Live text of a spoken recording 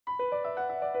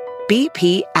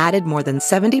BP added more than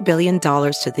 $70 billion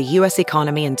to the U.S.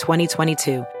 economy in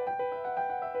 2022.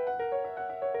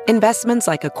 Investments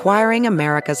like acquiring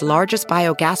America's largest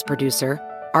biogas producer,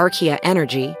 Archaea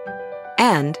Energy,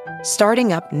 and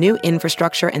starting up new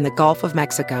infrastructure in the Gulf of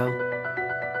Mexico.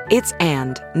 It's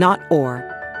and, not or.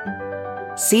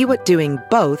 See what doing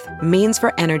both means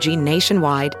for energy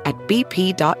nationwide at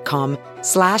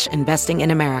bp.com/investing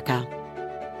in America.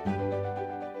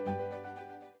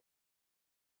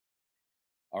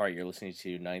 All right, you're listening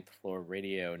to Ninth Floor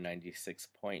Radio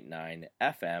 96.9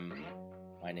 FM.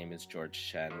 My name is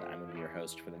George Chen. I'm going to be your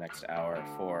host for the next hour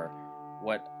for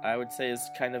what I would say is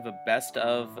kind of a best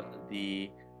of the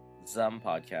Zum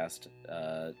Podcast,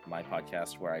 my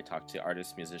podcast where I talk to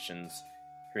artists, musicians,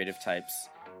 creative types.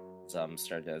 Zum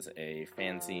started as a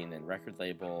fanzine and record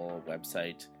label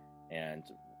website, and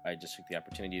I just took the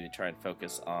opportunity to try and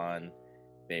focus on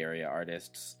Bay Area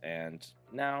artists, and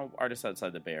now artists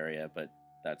outside the Bay Area, but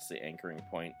that's the anchoring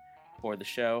point for the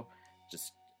show.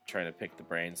 Just trying to pick the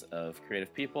brains of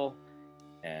creative people.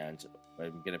 And what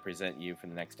I'm going to present you for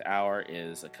the next hour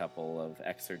is a couple of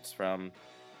excerpts from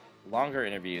longer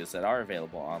interviews that are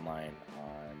available online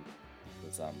on the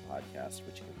Zum Podcast,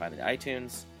 which you can find in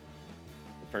iTunes.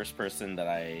 The first person that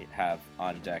I have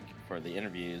on deck for the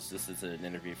interviews, this is an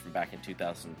interview from back in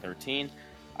 2013.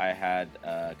 I had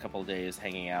a couple of days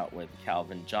hanging out with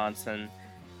Calvin Johnson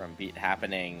from Beat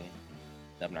Happening,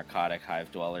 Dub Narcotic,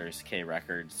 Hive Dwellers, K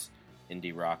Records,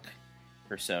 indie rock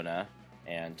persona,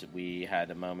 and we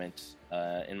had a moment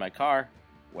in my car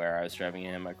where I was driving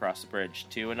him across the bridge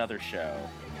to another show.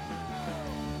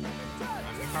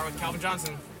 I'm in the car with Calvin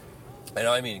Johnson. And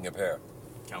I'm eating a pear.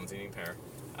 Calvin's eating a pear.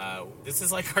 This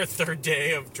is like our third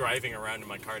day of driving around in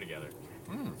my car together.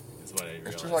 Is what I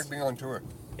realized. It's just like being on tour.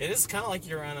 It is kind of like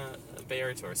you're on a Bay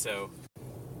Area tour, so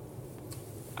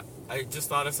I just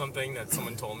thought of something that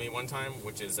someone told me one time,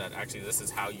 which is that actually this is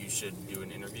how you should do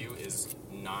an interview, is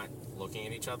not looking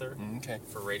at each other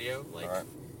for radio. Like,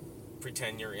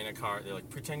 pretend you're in a car. They're like,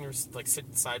 pretend you're, like,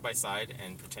 sit side by side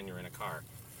and pretend you're in a car.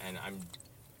 And I'm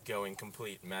going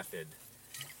complete method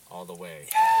all the way.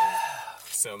 Yeah.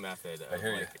 So method of,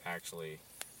 actually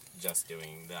just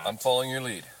doing that. I'm following your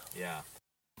lead. Yeah.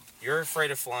 You're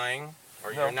afraid of flying,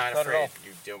 or no, you're not afraid? At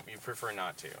all. You prefer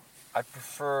not to. I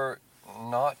prefer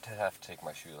not to have to take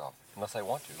my shoes off, unless I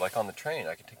want to. Like on the train,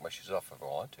 I can take my shoes off if I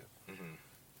want to. Mm-hmm.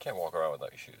 Can't walk around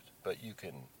without your shoes, but you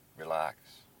can relax.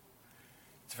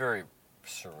 It's very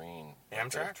serene.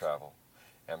 Amtrak? Travel.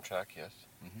 Amtrak, yes.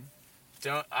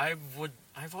 Mm-hmm. I've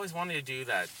always wanted to do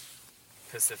that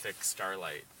Pacific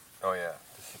Starlight. Oh yeah,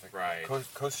 Pacific. Right.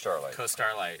 Coast Starlight. Coast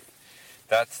Starlight.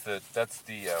 That's the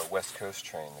West Coast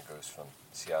train that goes from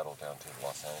Seattle down to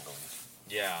Los Angeles.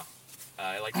 Yeah,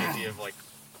 I like the idea of like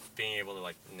being able to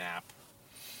like nap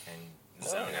and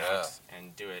zone out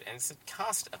and do it, and it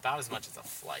costs about as much as a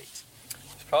flight.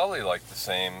 It's probably like the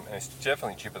same, and it's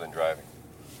definitely cheaper than driving.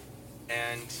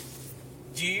 And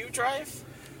do you drive?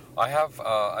 I have.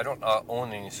 I don't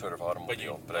own any sort of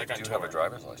automobile, but I do have a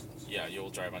driver's license. Yeah, you'll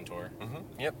drive on tour.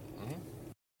 Mm-hmm. Yep. Mm-hmm.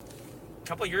 A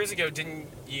couple of years ago, didn't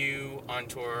you on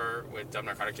tour with Dub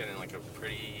Narcotic get in like a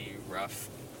pretty rough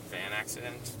van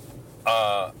accident?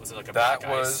 Was it like a black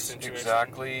ice situation?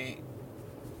 Exactly.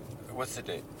 What's the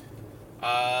date?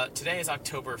 Today is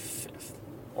October 5th.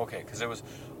 Okay, because it was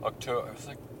October. It was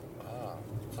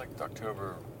like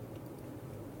October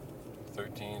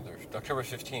 13th or October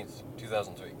 15th,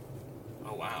 2003.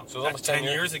 Oh wow! So it was almost 10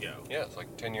 years ago. Yeah, it's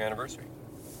like 10-year anniversary.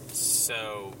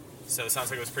 So it sounds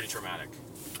like it was pretty traumatic.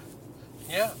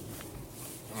 Yeah.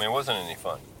 I mean, it wasn't any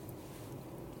fun.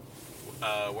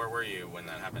 Where were you when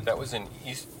that happened? That was in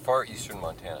far eastern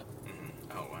Montana.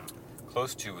 Mm-hmm. Oh, wow.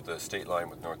 Close to the state line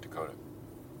with North Dakota.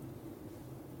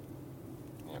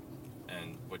 Yep.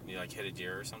 And what, you like hit a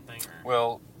deer or something? Or?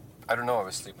 Well, I don't know. I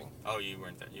was sleeping. Oh, you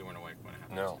weren't awake when it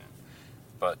happened? No.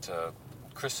 But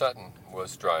Chris Sutton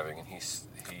was driving, and he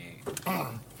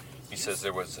says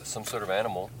there was some sort of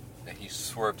animal that he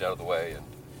swerved out of the way and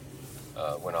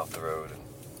went off the road, and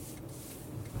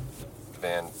the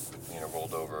van,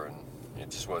 rolled over, and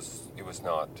it was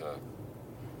not.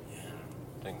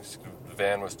 The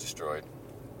van was destroyed,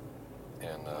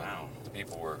 and wow. The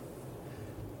people were.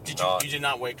 You did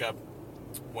not wake up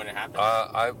when it happened?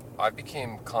 I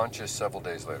became conscious several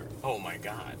days later. Oh my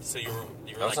God! So you were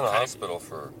I was in the hospital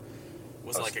for.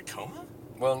 Was it like a coma?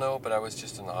 Well, no, but I was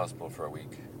just in the hospital for a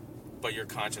week. But you're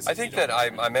conscious. I think that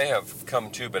I may have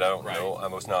come to, but I don't know. I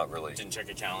was not really. Didn't check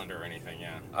a calendar or anything,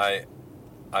 yeah.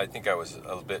 I think I was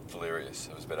a bit delirious.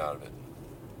 I was a bit out of it.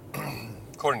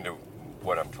 According to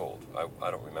what I'm told.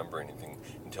 I don't remember anything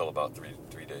until about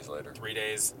three days later. 3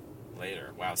 days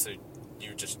later. Wow, so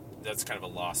that's kind of a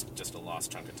lost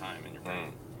chunk of time in your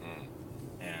brain.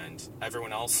 And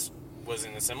everyone else was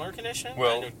in a similar condition?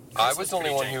 Well, I was the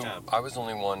only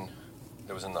one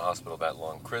that was in the hospital that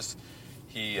long. Chris,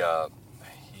 he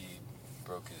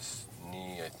broke his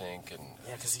knee, I think, and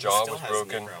his jaw was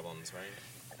broken. Knee problems, right?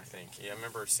 I think. Yeah, I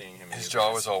remember seeing him. His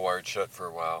jaw was all wired shut for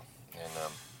a while, and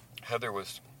Heather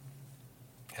was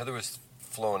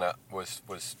thrown out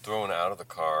of the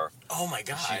car. Oh my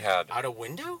God! She had out a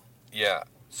window. Yeah,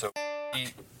 so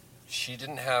she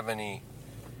didn't have any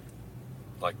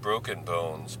like broken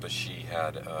bones, but she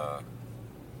had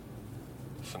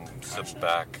some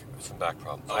back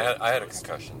problems. Oh, I had a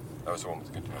concussion. I was the one with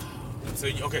the concussion. So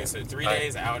 3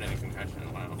 days out in a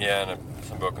concussion. Wow. Yeah, and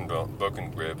some broken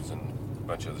ribs and a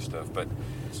bunch of other stuff, but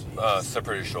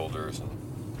separated shoulders, and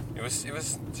it was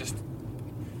just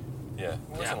it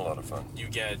wasn't a lot of fun. You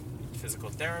get physical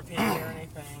therapy or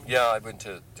anything? Yeah, I went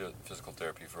to do physical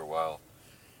therapy for a while,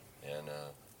 and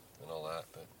all that,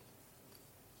 but.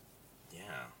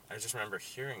 Yeah, I just remember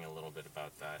hearing a little bit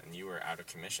about that, and you were out of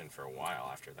commission for a while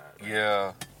after that, right?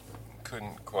 Yeah,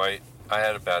 couldn't quite. I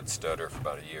had a bad stutter for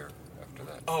about a year after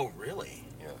that. Oh, really?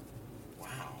 Yeah.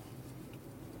 Wow.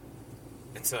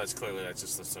 And so that's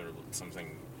just a sort of some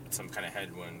kind of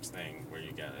head wound thing where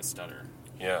you get a stutter.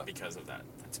 Yeah. Because of that.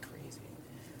 That's crazy.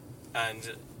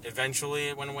 And eventually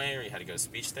it went away, or you had to go to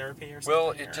speech therapy or something?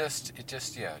 Well, it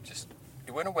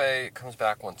went away. It comes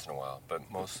back once in a while, but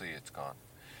mostly it's gone.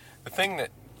 The thing that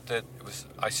was,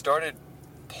 I started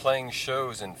playing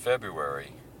shows in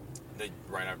February.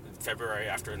 February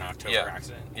after an October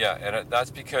accident? Yeah, and that's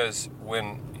because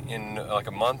in like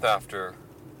a month after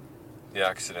the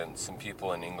accident, some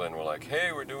people in England were like,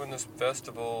 hey, we're doing this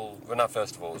festival. Well, not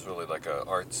festival, it was really like a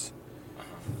arts.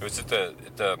 It was at the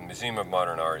Museum of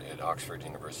Modern Art at Oxford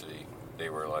University. They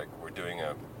were like, we're doing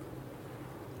a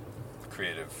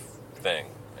creative thing,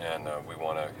 and we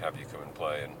want to have you come and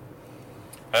play. And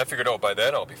I figured, by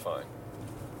then I'll be fine.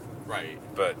 Right.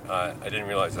 But I didn't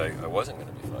realize I wasn't going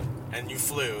to be fine. And you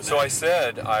flew. Then. So I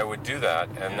said I would do that,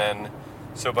 and then,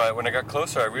 when I got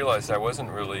closer, I realized I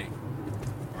wasn't really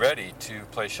ready to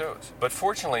play shows. But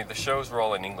fortunately, the shows were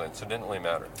all in England, so it didn't really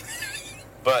matter.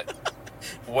 But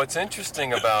what's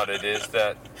interesting about it is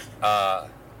that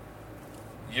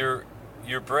your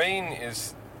brain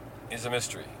is a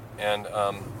mystery, and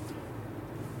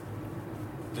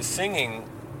the singing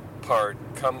part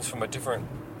comes from a different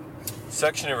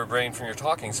section of your brain from your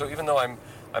talking. So even though I'm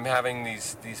having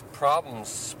these problems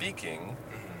speaking,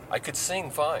 I could sing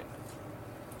fine.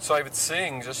 So I would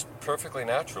sing just perfectly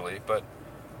naturally, but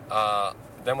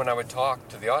then when I would talk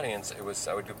to the audience,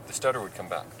 the stutter would come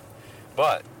back.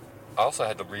 But I also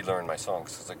had to relearn my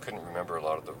songs because I couldn't remember a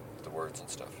lot of the words and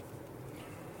stuff.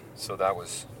 So that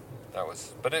was,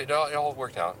 but it all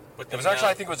worked out. It was actually,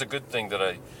 I think it was a good thing that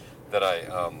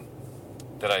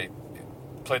I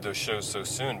played those shows so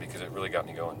soon because it really got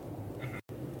me going.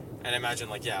 Mm-hmm. And imagine,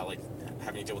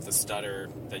 having to deal with the stutter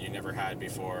that you never had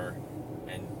before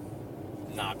and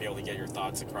not be able to get your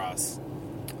thoughts across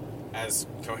as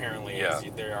coherently as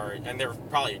there are. And they're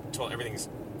probably told everything's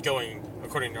going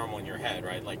according to normal in your head,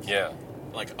 right?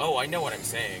 I know what I'm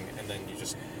saying, and then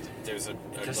there's a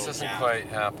it just doesn't gap. Quite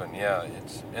happen,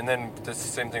 and then that's the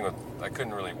same thing with, I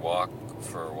couldn't really walk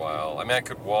for a while. I mean, I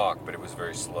could walk, but it was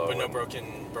very slow. But no broken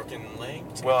leg?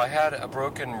 Well, I had a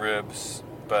broken ribs,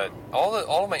 but all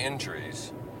of my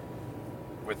injuries,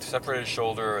 with separated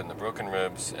shoulder and the broken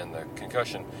ribs and the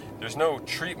concussion, there's no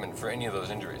treatment for any of those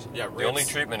injuries. Yeah, ribs. The only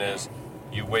treatment is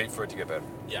you wait for it to get better.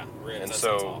 Yeah, ribs, and that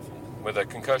so sounds awful. With a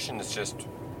concussion,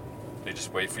 they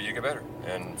just wait for you to get better,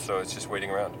 and so it's just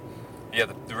waiting around. Yeah,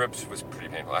 the ribs was pretty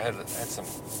painful. I had some,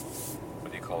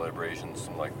 what do you call it, abrasions,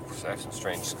 I have some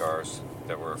strange scars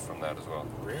that were from that as well.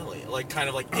 Really?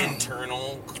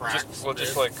 Internal cracks?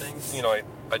 Things?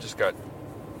 I just got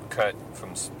cut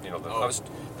from,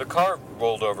 the car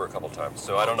rolled over a couple times,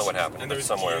 so I don't know what happened. And there's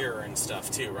somewhere gear and stuff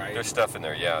too, right? There's stuff in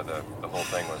there, yeah. The whole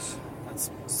thing was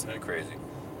so crazy.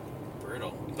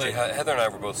 Brutal. See, Heather and I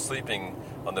were both sleeping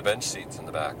on the bench seats in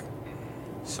the back,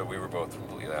 so we were both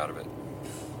completely out of it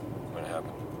when it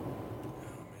happened.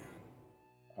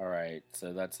 All right,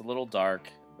 so that's a little dark,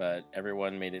 but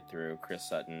everyone made it through. Chris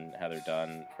Sutton, Heather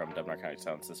Dunn from Dub Narcotic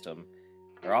Sound System.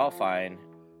 They're all fine.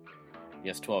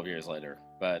 Yes, 12 years later.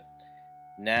 But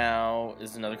now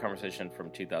is another conversation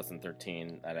from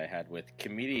 2013 that I had with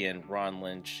comedian Ron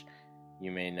Lynch.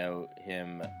 You may know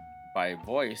him by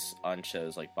voice on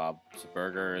shows like Bob's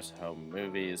Burgers, Home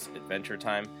Movies, Adventure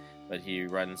Time, but he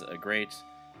runs a great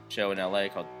show in LA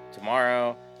called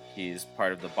Tomorrow. He's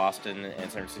part of the Boston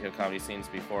and San Francisco comedy scenes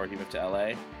before he moved to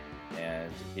LA. And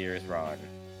here's Ron.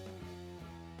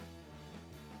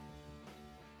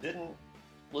 didn't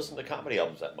listen to comedy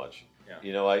albums that much.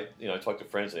 Yeah. I talk to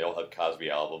friends, they all had Cosby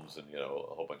albums and, a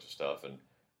whole bunch of stuff. And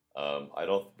I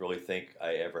don't really think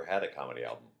I ever had a comedy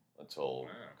album until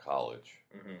college.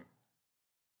 Mm-hmm.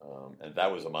 And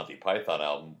that was a Monty Python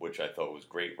album, which I thought was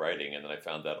great writing. And then I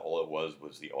found out all it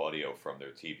was the audio from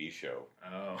their TV show.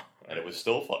 Oh. And it was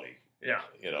still funny. Yeah.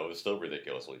 It was still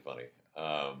ridiculously funny.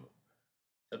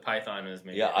 The Python is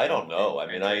maybe... Yeah, I don't know. I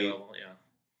mean, yeah.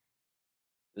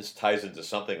 This ties into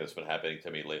something that's been happening to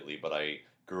me lately, but I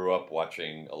grew up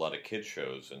watching a lot of kids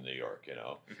shows in New York,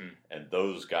 Mm-hmm. and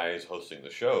those guys hosting the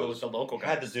shows the local guys.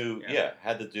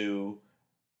 had to do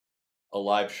a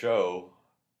live show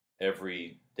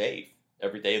every day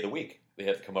of the week. They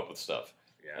had to come up with stuff.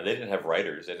 Yeah. And they didn't have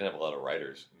writers. They didn't have a lot of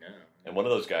writers. No. And one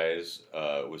of those guys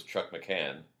was Chuck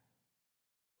McCann,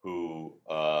 who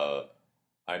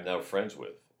I'm now friends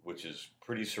with, which is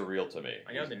pretty surreal to me.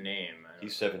 I know the name.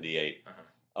 He's 78.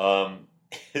 Uh-huh.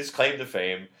 His claim to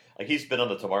fame, like he's been on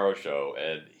the Tomorrow Show,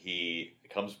 and he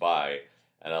comes by,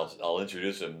 and I'll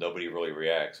introduce him. Nobody really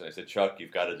reacts, and I said, Chuck,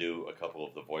 you've got to do a couple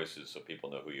of the voices so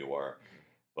people know who you are.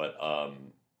 But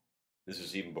this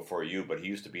is even before you. But he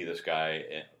used to be this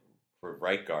guy for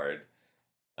Right Guard.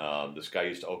 This guy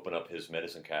used to open up his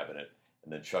medicine cabinet,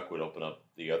 and then Chuck would open up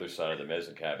the other side of the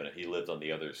medicine cabinet. He lived on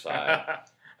the other side,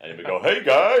 and he would go, "Hey,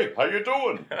 guy, how you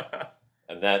doing?"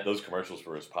 And those commercials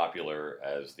were as popular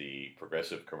as the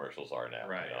progressive commercials are now.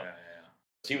 Right, yeah.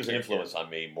 He was an influence on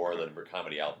me more than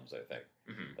comedy albums, I think.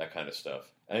 Mm-hmm. That kind of stuff.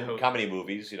 And comedy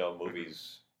movies,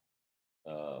 movies.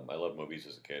 I loved movies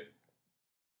as a kid.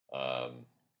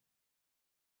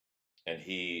 And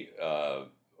he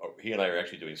and I are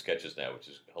actually doing sketches now, which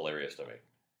is hilarious to me.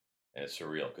 And it's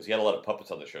surreal, because he had a lot of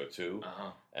puppets on the show, too.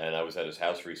 Uh-huh. And I was at his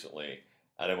house recently,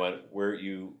 and I went,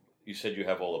 you said you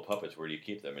have all the puppets, where do you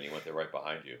keep them? And he went, they're right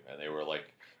behind you. And they were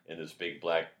like in this big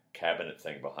black cabinet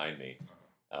thing behind me.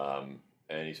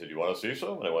 And he said, you want to see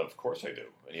some? And I went, of course I do.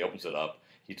 And he opens it up.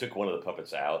 He took one of the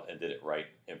puppets out and did it right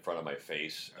in front of my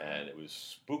face. And it was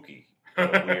spooky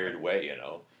in a weird way,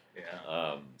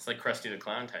 Yeah. It's like Krusty the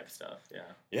Clown type stuff. Yeah.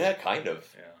 Yeah, kind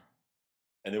of. Yeah.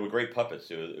 And they were great puppets.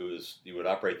 It was you would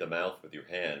operate the mouth with your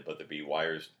hand, but there'd be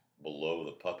wires below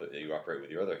the puppet that you operate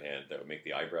with your other hand that would make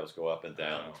the eyebrows go up and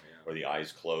down, or the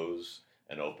eyes close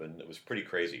and open. It was pretty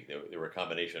crazy. They were a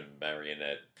combination of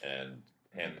marionette and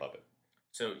hand puppet.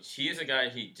 So he is a guy.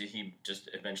 Did he just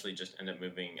eventually just end up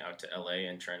moving out to L.A.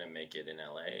 and trying to make it in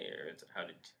L.A. or how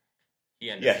did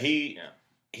he end up?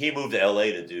 He moved to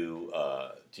L.A. to do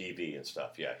TV and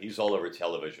stuff. Yeah, he's all over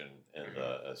television in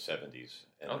the 70s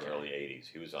and the early 80s.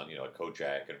 He was on,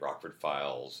 Kojak and Rockford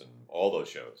Files and all those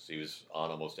shows. He was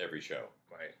on almost every show.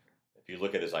 Right. If you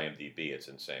look at his IMDb, it's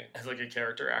insane. As like a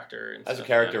character actor. And As a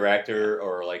character actor,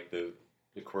 or like the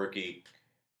quirky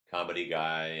comedy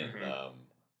guy. And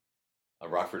on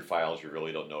Rockford Files, you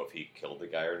really don't know if he killed the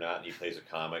guy or not. And he plays a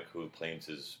comic who claims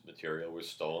his material was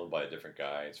stolen by a different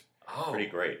guy. It's pretty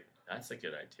great. That's a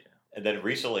good idea. And then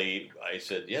recently, I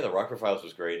said, yeah, the Rockford Files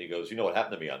was great. And he goes, you know what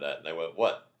happened to me on that? And I went,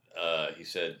 what? He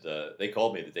said, they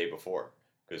called me the day before,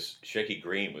 because Shecky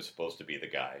Green was supposed to be the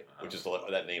guy, which is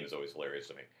that name is always hilarious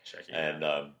to me. Shecky.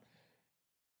 And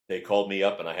they called me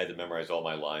up, and I had to memorize all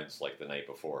my lines like the night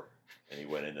before. And he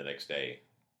went in the next day.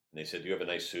 And they said, do you have a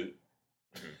nice suit?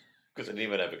 Because I didn't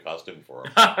even have a costume for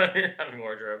him.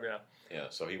 Wardrobe, yeah. Yeah,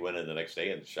 so he went in the next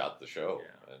day and shot the show.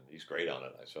 Yeah. And he's great on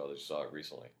it. I saw it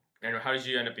recently. And how did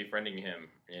you end up befriending him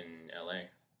in L.A.?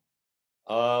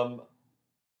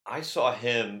 I saw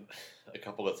him a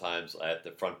couple of times at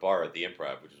the front bar at the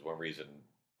Improv, which is one reason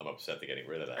I'm upset they're getting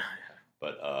rid of that.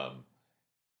 But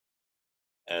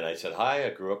and I said, hi, I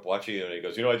grew up watching you. And he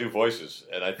goes, I do voices.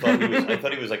 And I thought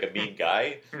he was like a mean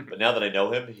guy. But now that I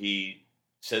know him, he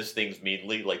says things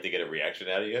meanly, like they get a reaction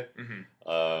out of you.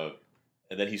 Mm-hmm.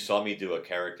 And then he saw me do a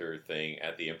character thing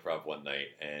at the Improv one night,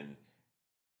 and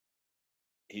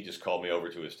he just called me over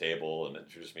to his table and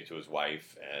introduced me to his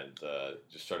wife, and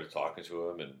just started talking to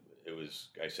him. And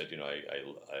I said,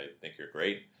 I think you're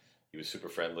great. He was super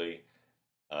friendly.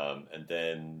 And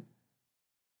then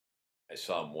I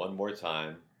saw him one more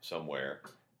time somewhere.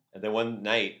 And then one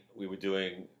night we were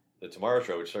doing the Tomorrow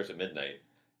Show, which starts at midnight.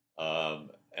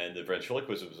 And the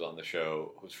ventriloquist was on the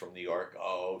show, who's from New York.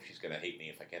 Oh, she's going to hate me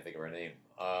if I can't think of her name.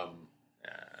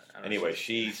 Anyway,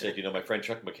 she said, my friend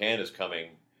Chuck McCann is coming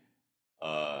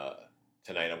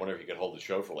tonight. I wonder if you could hold the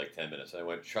show for like 10 minutes. And I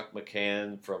went, Chuck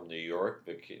McCann from New York?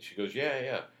 She goes,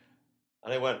 yeah.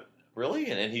 And I went, really?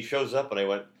 And then he shows up, and I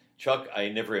went, Chuck, I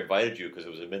never invited you because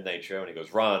it was a midnight show. And he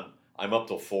goes, Ron, I'm up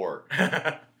till 4.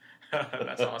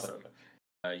 That's awesome.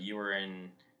 You were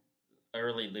in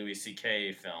early Louis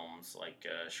C.K. films, like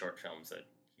short films that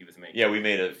he was making. Yeah, we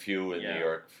made a few in New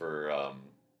York for.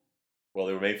 Well,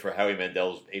 they were made for Howie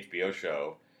Mandel's HBO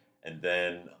show, and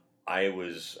then I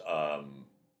was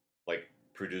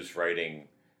produce writing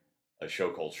a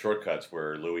show called Shortcuts,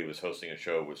 where Louis was hosting a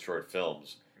show with short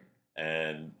films,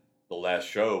 and the last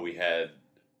show we had,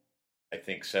 I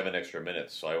think, 7 extra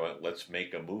minutes. So I went, let's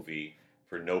make a movie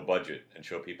for no budget and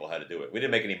show people how to do it. We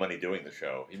didn't make any money doing the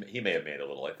show. He may have made a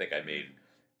little. I think I made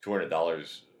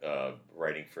 $200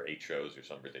 writing for 8 shows or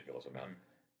some ridiculous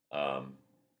amount.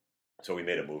 So we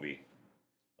made a movie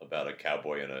about a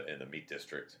cowboy in a meat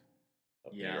district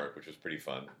of New York, which was pretty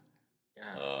fun.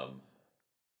 Yeah.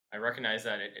 I recognize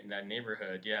that in that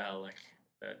neighborhood. Yeah, like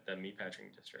the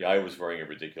meatpacking district. Yeah, I was wearing a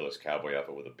ridiculous cowboy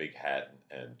outfit with a big hat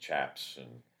and chaps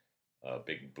and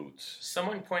big boots.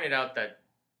 Someone pointed out that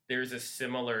there's a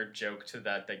similar joke to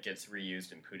that gets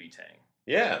reused in Pootie Tang.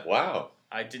 Yeah, wow.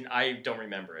 I don't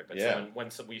remember it, but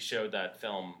once we showed that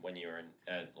film when you were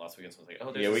at Las Vegas, I was like,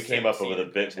 oh, there's we came up with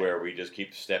a bit where we just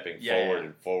keep stepping forward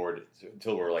and forward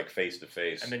until we're like face to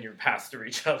face. And then you're passed through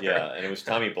each other. Yeah, and it was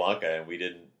Tommy Blanca, and we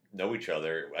didn't know each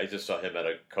other. I just saw him at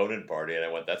a Conan party, and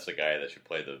I went, that's the guy that should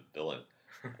play the villain.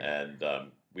 And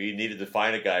we needed to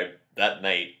find a guy that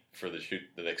night for the shoot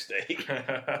the next day.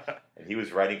 And he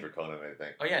was writing for Conan, I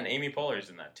think. Oh, yeah, and Amy Poehler's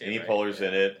in that, too. Amy Poehler's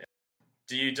in it.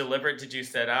 Do you deliver it? Did you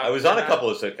set out? I was on a couple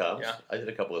of sitcoms. Yeah. I did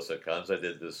a couple of sitcoms. I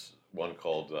did this one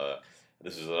called,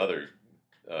 this is another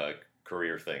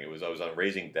career thing. I was on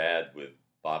Raising Dad with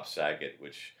Bob Saget,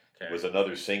 which was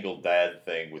another single dad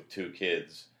thing with 2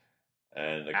 kids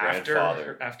and a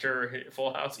grandfather. After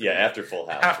Full House? Yeah, after Full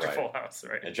House, After Full House,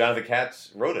 right. And Jonathan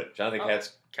Katz wrote it. Jonathan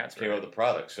Katz came up with the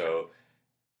product. Okay. So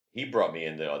he brought me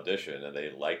in the audition, and they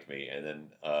liked me. And then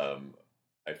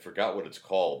I forgot what it's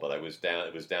called, but it was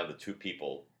down to 2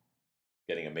 people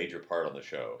getting a major part on the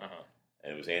show. Uh-huh.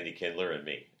 And it was Andy Kindler and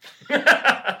me. A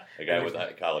guy I went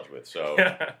to college with. So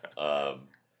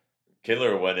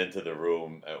Kindler went into the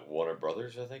room at Warner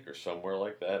Brothers, I think, or somewhere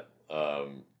like that.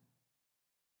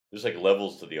 There's like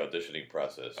levels to the auditioning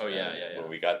process. Oh, yeah. When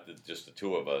we got just the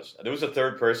 2 of us. And there was a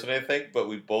third person, I think, but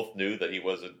we both knew that he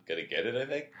wasn't going to get it, I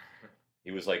think.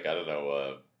 He was like, I don't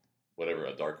know, whatever,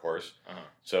 a dark horse. Uh-huh.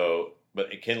 So, but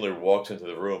Kindler walks into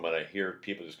the room, and I hear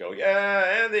people just go,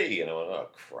 yeah, Andy! And I went, oh,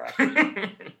 crap.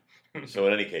 So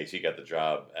in any case, he got the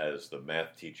job as the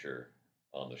math teacher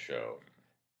on the show.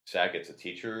 Sackett's a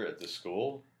teacher at the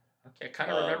school. Okay, I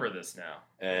kind of remember this now.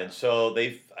 And so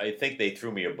I think they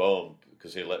threw me a bone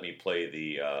because they let me play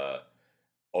the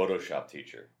auto shop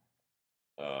teacher.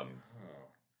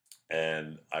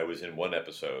 And I was in one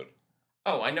episode.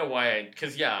 Oh, I know why.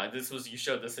 Because you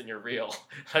showed this in your reel.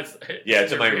 It's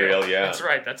in my reel. Yeah, that's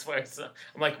right. That's why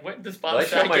I'm like, what does Bob?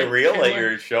 Did I show my reel at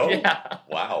your show? Yeah.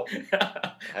 Wow.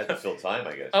 I had to fill time,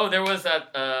 I guess. Oh, there was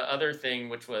that other thing,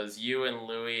 which was you and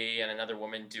Louis and another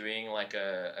woman doing like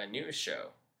a news show,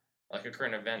 like a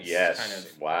current events. Yes. Kind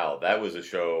of. Wow, that was a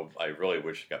show I really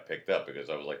wish got picked up because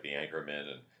I was like the anchorman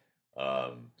and.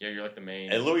 You're like the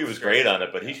main. And Louis was great on it,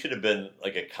 but he should have been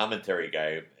like a commentary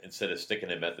guy instead of sticking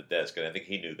him at the desk, and I think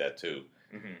he knew that too.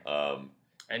 Mm-hmm.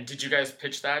 And did you guys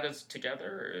pitch that as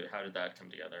together, or how did that come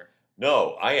together?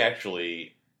 No, I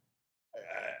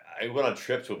went on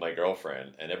trips with my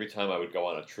girlfriend, and every time I would go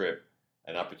on a trip,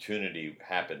 an opportunity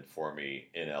happened for me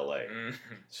in LA.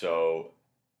 Mm-hmm. So,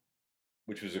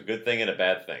 which was a good thing and a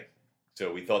bad thing.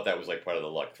 So we thought that was like part of the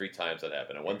luck. 3 times that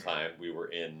happened. And one time we were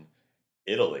in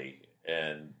Italy,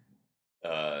 and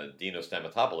Dino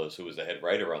Stamatopoulos, who was the head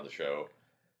writer on the show,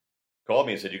 called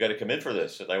me and said, you got to come in for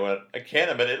this. And I went, I can't,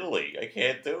 I'm in Italy. I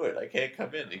can't do it. I can't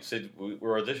come in. He said,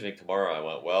 we're auditioning tomorrow. I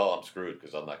went, well, I'm screwed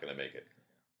because I'm not going to make it.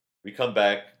 We come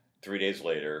back 3 days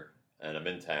later, and I'm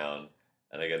in town,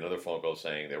 and I get another phone call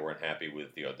saying they weren't happy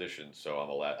with the audition, so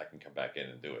I can come back in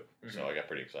and do it. Mm-hmm. So I got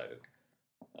pretty excited.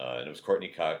 And it was Courtney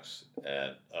Cox,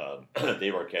 and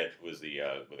Dave Arquette were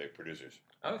the producers.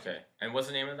 Okay. And what's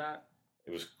the name of that?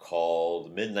 It was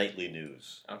called Midnightly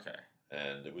News. Okay.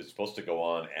 And it was supposed to go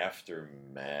on after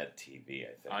Mad TV,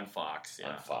 I think. On Fox, yeah.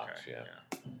 On Fox, okay.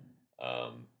 Yeah.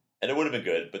 And it would have been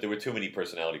good, but there were too many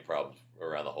personality problems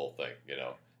around the whole thing,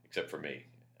 except for me.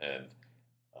 And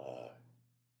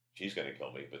she's going to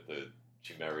kill me, but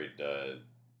she married... the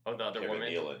other Kevin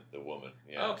woman? Nealon, the woman.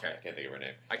 Yeah. Oh, okay. I can't think of her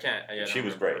name. I can't. She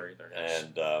was great.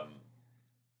 And...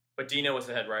 but Dino was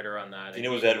the head writer on that.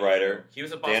 Dino was the head writer. He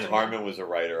was a Boston Dan Harmon was a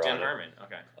writer on it. Dan Harmon,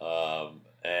 okay.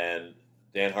 And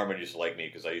Dan Harmon used to like me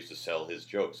because I used to sell his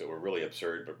jokes that were really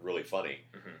absurd but really funny.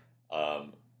 Mm-hmm.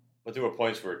 But there were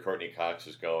points where Courtney Cox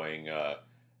was going,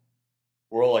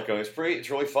 we're all like going, it's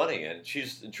really funny. And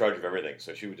she's in charge of everything.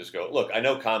 So she would just go, look, I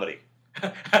know comedy.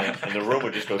 and the room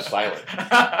would just go silent.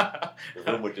 The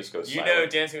room would just go silent. You know,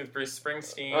 Dancing with Bruce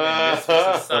Springsteen and This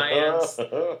is Science,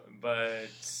 but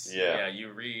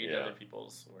you read other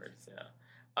people's words.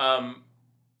 Yeah.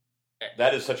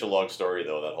 That is such a long story,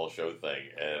 though, that whole show thing,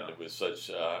 and it was such.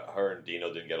 Her and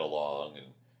Dino didn't get along, and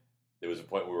there was a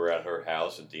point we were at her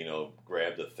house, and Dino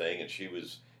grabbed a thing, and she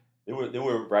was. There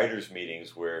were writers'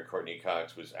 meetings where Courtney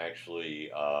Cox was actually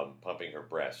pumping her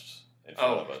breasts in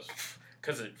front of us.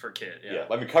 Because for kid,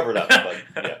 I mean, covered up, but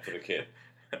for the kid.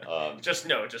 Just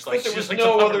like there was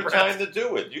no other time to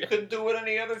do it. You couldn't do it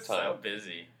any other time. So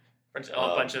busy. A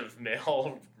bunch of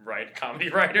male comedy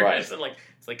writers, and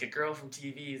it's like a girl from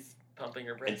TV's pumping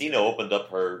her breast. And Dino opened up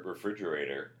her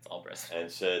refrigerator. It's all breast.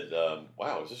 And said,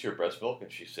 "Wow, is this your breast milk?"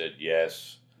 And she said,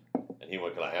 "Yes." And he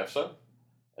went, "Can I have some?"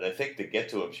 And I think to get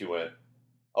to him, she went,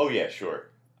 "Oh yeah,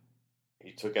 sure."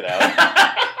 He took it out.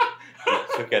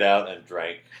 And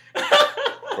drank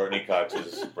Courtney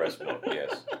Cox's breast milk.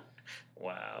 Yes.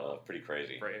 Wow. Pretty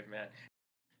crazy. Brave man.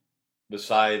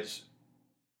 Besides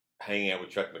hanging out with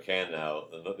Chuck McCann now,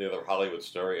 the other Hollywood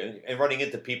story, and running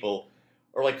into people,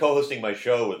 or like co-hosting my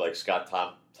show with like Scott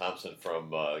Thompson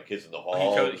from Kids in the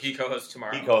Hall. He co-hosts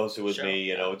tomorrow. He co-hosted with me.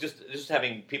 You know, just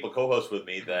having people co-host with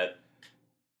me that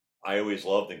I always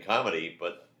loved in comedy,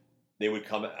 but they would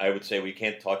come. I would say, we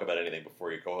can't talk about anything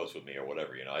before you co-host with me or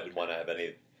whatever. You know, I didn't want to have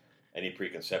any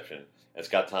preconception. And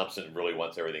Scott Thompson really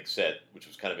wants everything set, which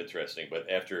was kind of interesting. But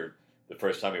after the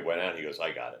first time he went out, he goes,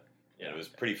 "I got it." Yeah. And it was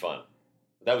pretty fun.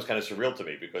 But that was kind of surreal to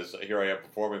me because here I am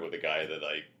performing with a guy that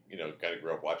I, kind of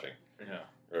grew up watching. Yeah.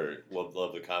 Or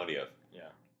love the comedy of. Yeah.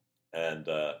 And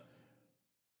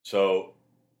so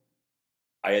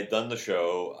I had done the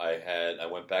show. I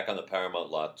went back on the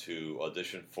Paramount lot to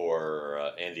audition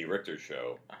for Andy Richter's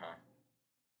show.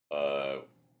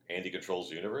 Andy Controls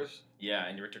the Universe? Yeah,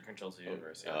 Andy Richter Controls the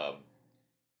Universe. Yeah.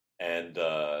 And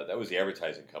that was the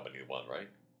advertising company one, right?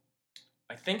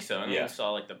 I think so. I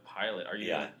saw like the pilot. Are you?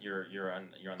 Yeah. You're on.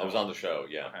 I was on the show.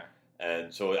 Yeah. Okay.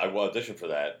 And so I auditioned for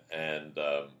that, and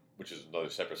which is another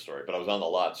separate story. But I was on the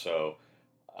lot, so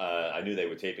I knew they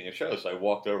were taping a show. So I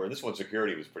walked over, and this one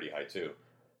security was pretty high too.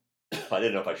 I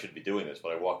didn't know if I should be doing this,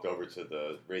 but I walked over to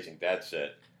the Raising Dad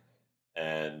set,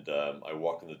 and I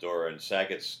walked in the door, and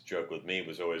Saget's joke with me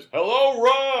was always, "Hello,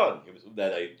 Ron!" It was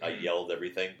that I yelled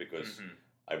everything because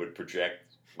I would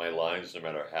project my lines no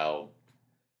matter how,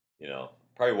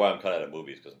 probably why I'm cut out of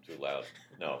movies because I'm too loud.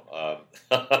 No.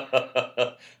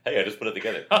 Hey, I just put it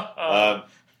together.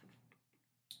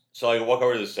 So I walk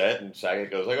over to the set, and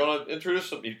Saget goes, "I want to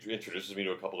introduce him." He introduces me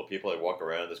to a couple of people. I walk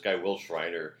around. This guy, Will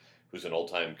Schreiner, who's an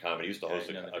old-time comedy, used to host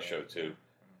a show too,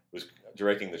 was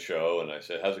directing the show, and I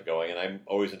said, "How's it going?" And I'm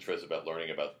always interested about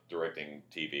learning about directing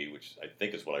TV, which I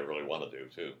think is what I really want to do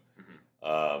too.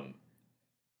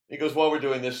 He goes, "Well, we're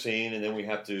doing this scene, and then we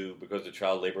have to, because of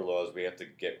child labor laws, we have to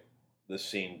get this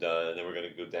scene done, and then we're going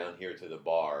to go down here to the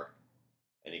bar."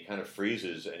 And he kind of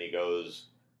freezes, and he goes,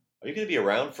 "Are you going to be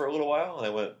around for a little while?" And I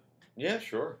went, "Yeah,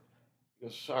 sure." He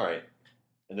goes, "All right."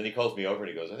 And then he calls me over, and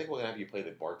he goes, "I think we're going to have you play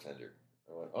the bartender."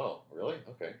 I went, "Oh, really?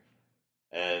 Okay."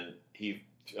 And he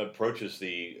approaches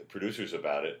the producers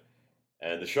about it,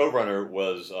 and the showrunner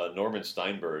was Norman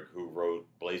Steinberg, who wrote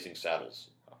Blazing Saddles.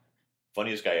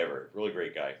 Funniest guy ever. Really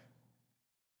great guy.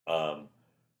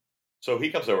 So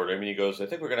he comes over to him, and he goes, "I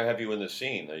think we're going to have you in this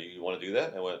scene. You want to do that?"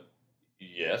 And I went,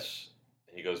 "Yes."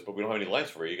 And he goes, "But we don't have any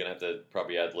lines for you. You're going to have to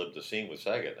probably ad-lib the scene with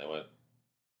Saget." And I went,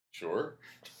 "Sure."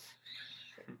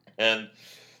 And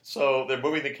so they're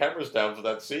moving the cameras down for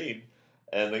that scene.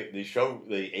 And they show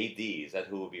the AD, is that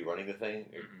who will be running the thing?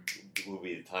 Who will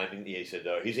be the timing? He said,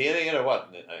 "He's in or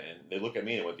what?" And they look at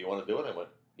me and went, "Do you want to do it?" I went,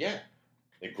 "Yeah."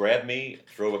 They grab me,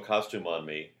 throw a costume on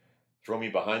me, throw me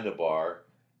behind the bar,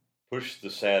 push the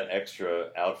sad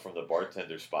extra out from the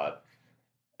bartender spot,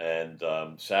 and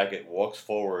Saget walks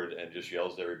forward and just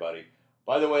yells to everybody,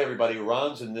 "By the way, everybody,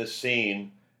 Ron's in this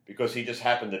scene because he just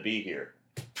happened to be here."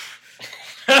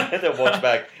 And then walks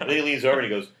back, and then he leans over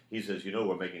and he says,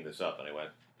 "We're making this up." And I went,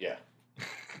 "Yeah."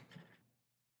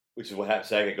 Which is what happens.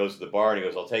 Saget goes to the bar, and he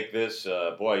goes, "I'll take this.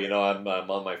 Boy, I'm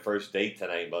on my first date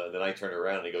tonight." But then I turn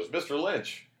around, and he goes, "Mr.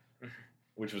 Lynch,"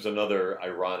 which was another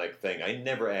ironic thing. I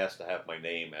never asked to have my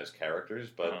name as characters,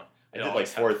 but I did like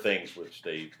 4 things which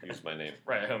they used my name.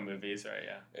 Right, home movies, right,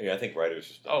 yeah. Yeah, I think writers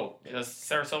just... it was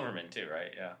Sarah Silverman, too,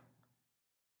 right? Yeah.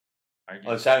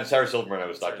 On Sarah Silverman, I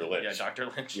was Dr. Lynch. Yeah, Dr.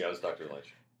 Lynch. Yeah, I was Dr.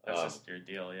 Lynch. That's just your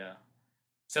deal, yeah.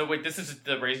 So wait, this is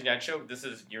the Raising Dad show?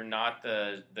 You're not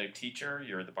the teacher,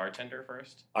 you're the bartender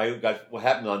first? What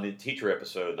happened on the teacher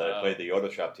episode that I played the auto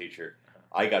shop teacher,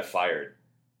 I got fired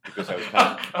because I was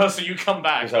kind of so you come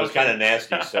back because I was kind of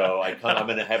nasty. So I'm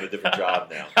going to have a different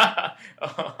job now.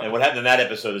 And what happened in that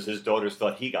episode is his daughters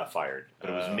thought he got fired, but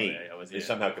it was me. Yeah, they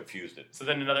somehow confused it. So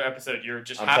then another episode, you're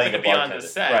just I'm happen to be bartender. on the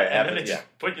set, right? and then they just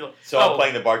put you. So I'm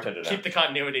playing the bartender now. Keep the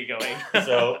continuity going.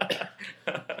 So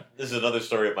this is another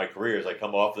story of my career. As I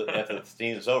come off after the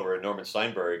scene is over, and Norman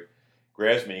Steinberg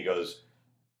grabs me and he goes,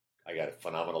 I got a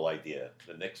phenomenal idea.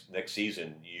 The next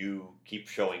season, you keep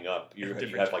showing up. You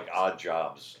have like odd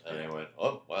jobs. And I went,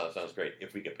 oh, wow, that sounds great.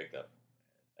 If we get picked up.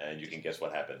 And you can guess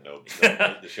what happened. No,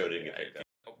 the show didn't get picked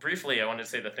up. Briefly, I wanted to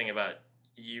say the thing about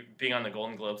you being on the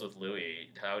Golden Globes with Louis.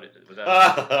 Was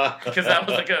that? Because that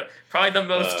was like probably the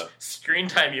most screen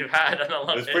time you've had in a long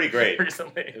time. It was pretty great.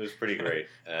 Recently. It was pretty great.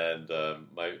 And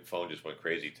my phone just went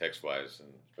crazy text-wise,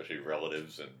 and especially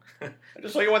relatives. And I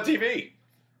just saw you on TV.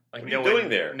 Like what are you doing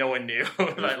there? No one knew.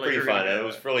 It was pretty fun. And it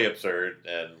was really absurd.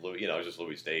 And Louis, it was just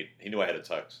Louis State. He knew I had a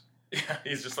tux. Yeah,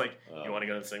 he's just like, you want to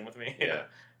go and sing with me? Yeah.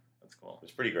 That's cool. It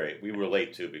was pretty great. We were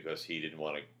late, too, because he didn't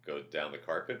want to go down the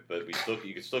carpet. But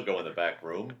you could still go in the back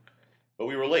room. But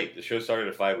we were late. The show started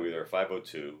at 5. We were there at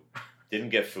 5:02. Didn't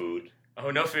get food.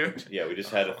 Oh, no food? Yeah, we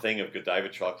just had a thing of Godiva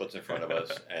chocolates in front of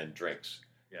us and drinks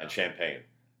and champagne.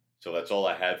 So that's all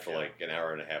I had for like an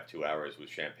hour and a half, 2 hours was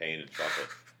champagne and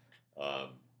chocolate.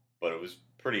 But it was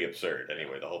pretty absurd.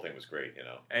 Anyway, the whole thing was great,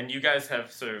 And you guys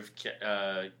have sort of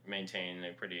maintained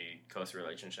a pretty close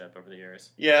relationship over the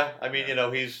years. Yeah, I mean,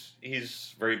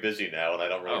 he's very busy now, and I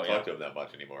don't really talk to him that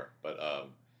much anymore. But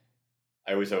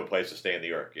I always have a place to stay in New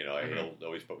York. He'll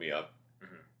always put me up.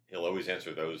 Mm-hmm. He'll always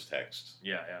answer those texts.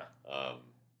 Yeah.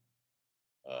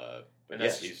 But and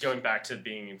that's going back to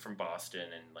being from Boston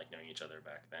and like knowing each other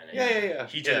back then. And yeah.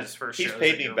 He did his first. He's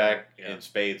paid me back in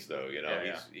spades, though.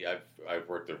 I've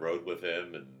worked the road with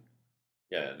him, and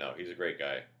he's a great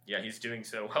guy. Yeah, he's doing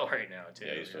so well right now too.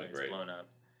 Yeah, he's doing great. Blown up.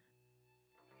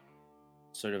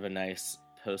 Sort of a nice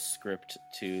postscript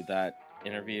to that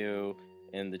interview.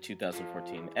 In the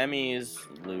 2014 Emmys,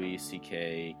 Louis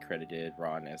C.K. credited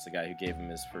Ron as the guy who gave him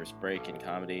his first break in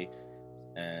comedy.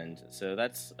 And so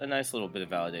that's a nice little bit of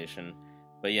validation.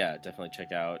 But yeah, definitely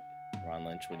check out Ron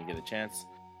Lynch when you get a chance.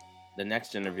 The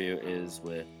next interview is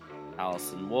with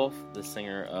Allison Wolfe, the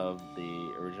singer of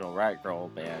the original Riot Girl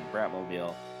band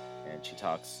Bratmobile. And she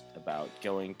talks about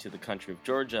going to the country of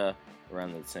Georgia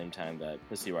around the same time that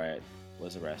Pussy Riot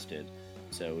was arrested.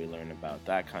 So we learn about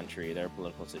that country, their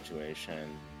political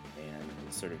situation,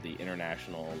 and sort of the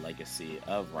international legacy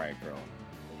of Riot Girl.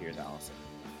 Here's Allison.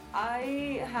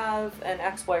 I have an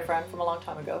ex-boyfriend from a long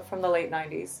time ago, from the late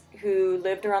 90s, who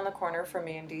lived around the corner from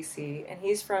me in D.C., and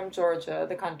he's from Georgia,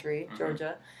 the country,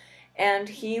 Georgia, and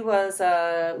he was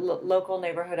a local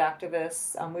neighborhood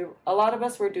activist. A lot of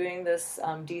us were doing this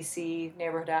D.C.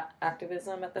 neighborhood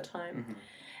activism at the time,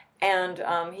 and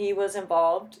he was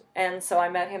involved, and so I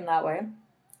met him that way.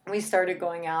 We started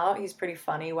going out. He's pretty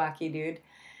funny, wacky dude.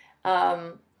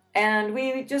 And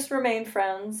we just remained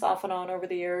friends off and on over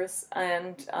the years.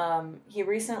 And he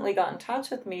recently got in touch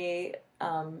with me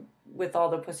with all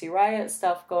the Pussy Riot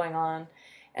stuff going on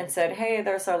and said, hey,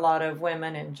 there's a lot of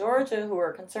women in Georgia who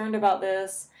are concerned about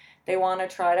this. They want to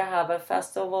try to have a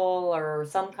festival or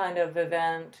some kind of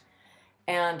event.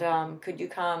 And could you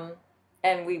come?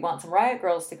 And we want some Riot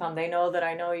Girls to come. They know that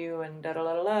I know you and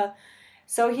da-da-da-da-da.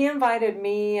 So he invited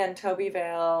me and Toby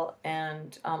Vale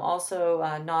and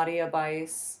also Nadia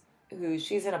Bice, who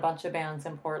she's in a bunch of bands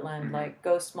in Portland, like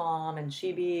Ghost Mom and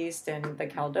She Beast and the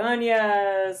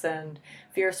Caldonias and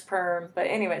Fierce Perm. But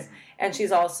anyways, and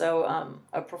she's also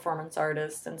a performance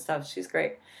artist and stuff. She's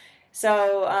great.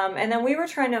 So, and then we were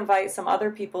trying to invite some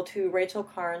other people too. Rachel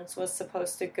Carnes was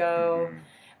supposed to go,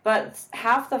 but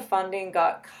half the funding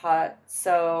got cut.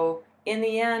 So in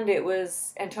the end it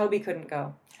was, and Toby couldn't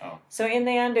go. Oh. So in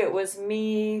the end, it was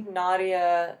me,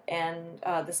 Nadia, and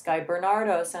this guy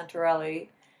Bernardo Santarelli.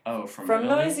 Oh, from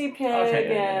Noisy Pig,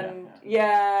 and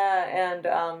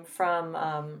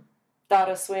from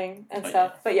Dada Swing and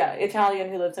stuff. But yeah, Italian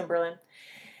who lives in Berlin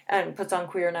and puts on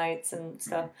queer nights and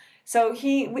stuff. So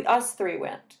us three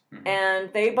went,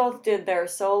 and they both did their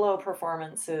solo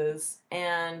performances,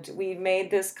 and we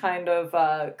made this kind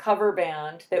of cover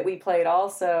band that we played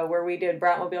also, where we did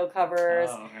Bratmobile covers,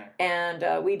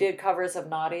 and we did covers of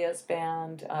Nadia's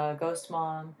band, Ghost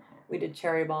Mom. We did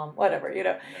Cherry Bomb, whatever,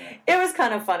 It was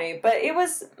kind of funny, but it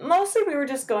was mostly we were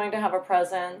just going to have a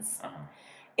presence.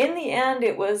 In the end,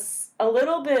 it was a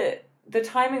little bit. The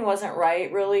timing wasn't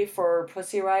right, really, for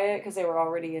Pussy Riot, because they were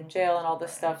already in jail and all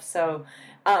this stuff. So,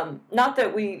 not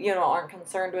that we, aren't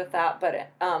concerned with that, but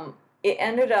it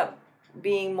ended up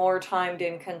being more timed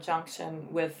in conjunction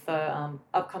with the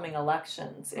upcoming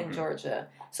elections in Georgia.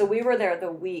 So we were there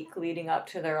the week leading up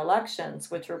to their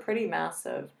elections, which were pretty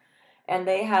massive. And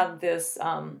they had this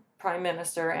prime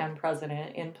minister and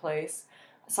president in place,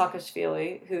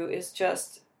 Saakashvili, who is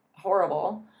just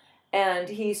horrible. And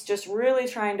he's just really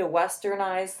trying to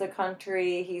westernize the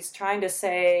country. He's trying to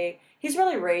say, he's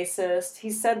really racist.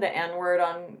 He said the N-word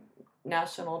on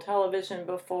national television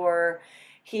before.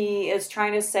 He is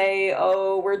trying to say,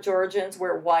 oh, we're Georgians,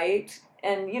 we're white.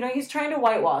 And, he's trying to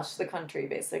whitewash the country,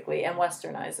 basically, and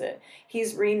westernize it.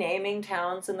 He's renaming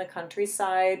towns in the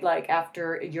countryside, like,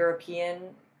 after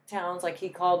European towns. Like, he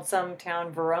called some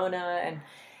town Verona, and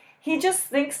he just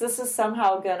thinks this is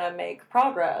somehow going to make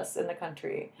progress in the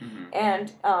country.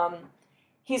 And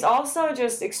he's also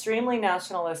just extremely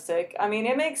nationalistic. I mean,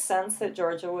 it makes sense that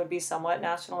Georgia would be somewhat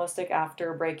nationalistic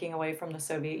after breaking away from the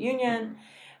Soviet Union,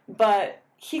 but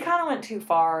he kind of went too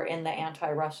far in the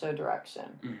anti-Russia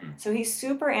direction. So he's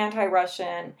super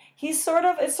anti-Russian. It's sort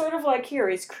of like here,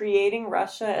 he's creating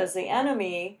Russia as the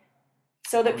enemy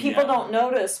so that people don't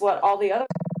notice what all the other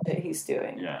shit he's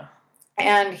doing. Yeah.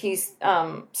 And he's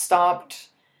stopped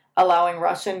allowing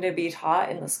Russian to be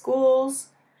taught in the schools.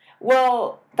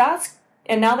 Well,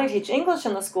 and now they teach English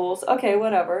in the schools. Okay,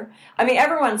 whatever. I mean,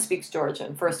 everyone speaks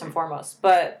Georgian, first and foremost.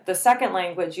 But the second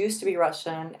language used to be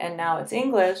Russian, and now it's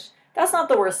English. That's not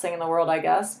the worst thing in the world, I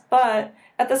guess. But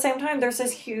at the same time, there's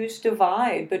this huge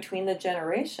divide between the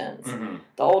generations.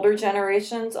 The older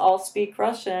generations all speak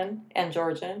Russian and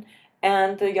Georgian,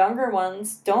 and the younger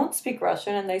ones don't speak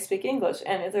Russian and they speak English.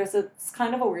 And it's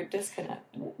kind of a weird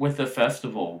disconnect. With the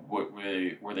festival,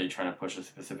 were they trying to push a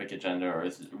specific agenda, or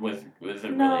was it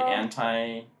really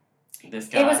anti this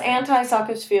guy? It was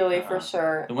anti-Saakashvili for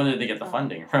sure. Then where did they get the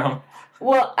funding from?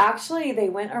 Well, actually, they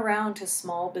went around to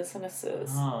small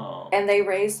businesses, and they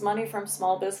raised money from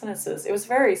small businesses. It was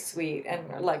very sweet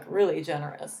and, like, really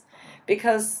generous.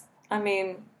 Because, I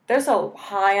mean, there's a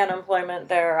high unemployment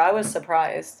there. I was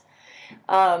surprised.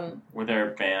 Were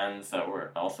there bands that were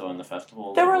also in the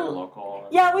festival? There were local?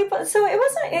 Yeah, it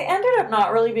ended up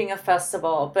not really being a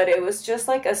festival, but it was just,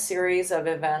 like, a series of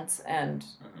events and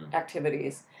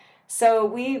activities. So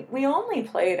we only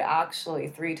played, actually,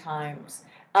 3 times.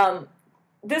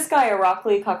 This guy,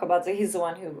 Irakli Kakabadze, he's the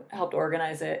one who helped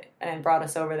organize it and brought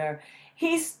us over there.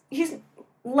 He's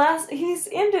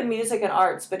into music and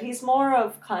arts, but he's more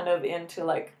of kind of into,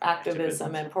 like,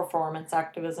 activism and performance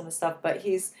activism and stuff, but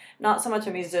he's not so much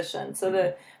a musician. So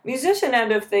the musician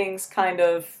end of things kind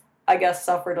of, I guess,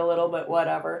 suffered a little bit,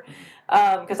 whatever,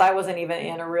 because I wasn't even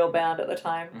in a real band at the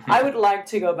time. I would like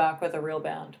to go back with a real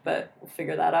band, but we'll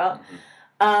figure that out.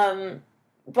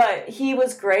 But he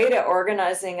was great at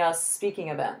organizing us speaking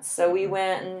events. So we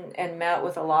went and met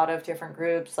with a lot of different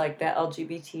groups, like the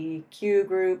LGBTQ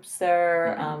groups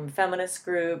there, feminist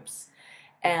groups.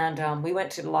 And we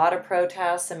went to a lot of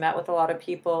protests and met with a lot of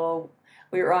people.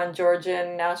 We were on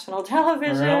Georgian national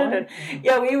television. Really? And,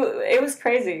 it was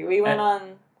crazy. We went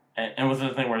on... And was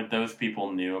it a thing where those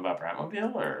people knew about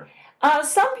Bratmobile, or...?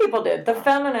 Some people did. The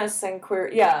feminists and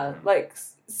queer... Yeah, like,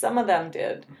 some of them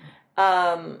did.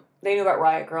 They knew about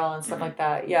Riot Girl and stuff like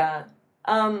that, yeah.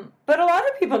 But a lot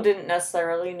of people didn't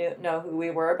necessarily know who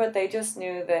we were, but they just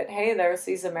knew that, hey, there's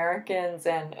these Americans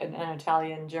and an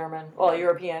Italian, German, well,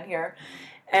 European here,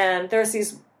 and there's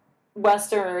these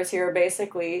Westerners here,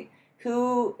 basically,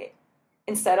 who,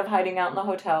 instead of hiding out in the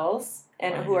hotels,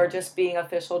 and who are just being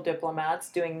official diplomats,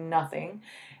 doing nothing,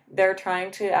 they're trying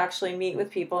to actually meet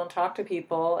with people and talk to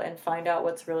people and find out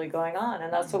what's really going on.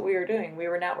 And that's what we were doing. We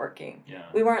were networking. Yeah.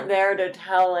 We weren't there to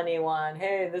tell anyone,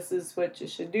 hey, this is what you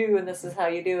should do and this is how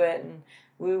you do it and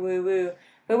woo, woo, woo.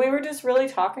 But we were just really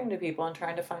talking to people and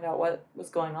trying to find out what was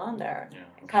going on there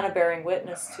and kind of bearing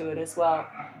witness to it as well.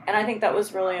 And I think that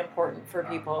was really important for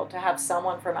people to have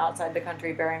someone from outside the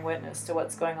country bearing witness to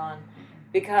what's going on.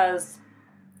 Because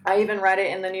I even read it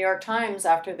in the New York Times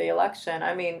after the election.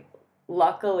 I mean,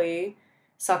 luckily,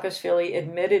 Saakashvili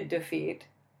admitted defeat.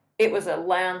 It was a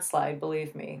landslide,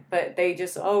 believe me. But they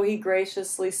just, he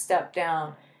graciously stepped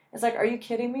down. It's like, are you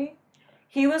kidding me?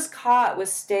 He was caught with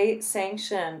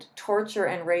state-sanctioned torture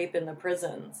and rape in the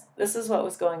prisons. This is what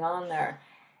was going on there.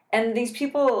 And these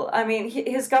people, I mean,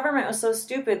 his government was so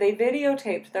stupid, they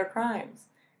videotaped their crimes.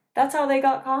 That's how they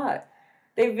got caught.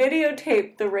 They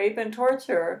videotaped the rape and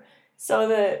torture so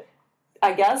that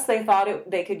I guess they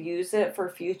thought they could use it for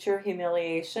future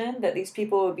humiliation, that these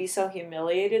people would be so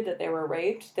humiliated that they were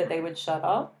raped that they would shut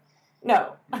up.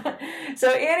 No.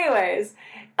 So anyways,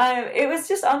 it was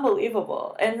just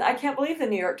unbelievable. And I can't believe the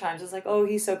New York Times is like, oh,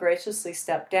 he so graciously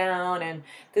stepped down, and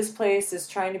this place is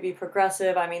trying to be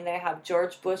progressive. I mean, they have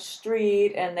George Bush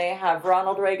Street, and they have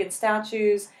Ronald Reagan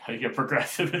statues. How you get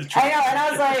progressive is I know, and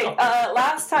I was like,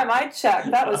 last time I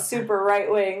checked, that was super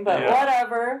right-wing, but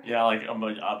whatever. Yeah, like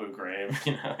Abu Ghraib,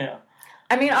 yeah.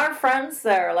 I mean, our friends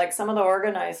there, like some of the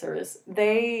organizers,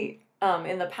 they...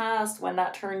 in the past, when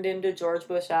that turned into George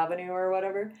Bush Avenue or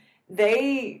whatever,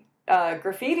 they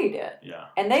graffitied it. Yeah.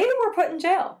 And they were put in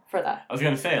jail for that. I was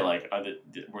going to say, like,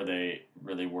 were they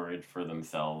really worried for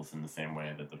themselves in the same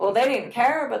way that the... Well, they didn't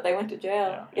care, but they went to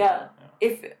jail. Yeah.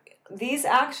 If these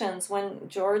actions, when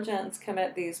Georgians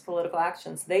commit these political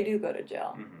actions, they do go to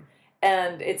jail. Mm-hmm.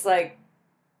 And it's like,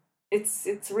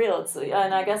 it's real.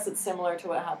 And I guess it's similar to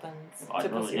what happens to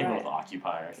Pussy even Riot. With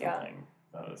Occupy or something.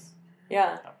 That was...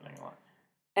 Yeah. Happening a lot.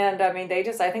 And I mean,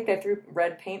 I think they threw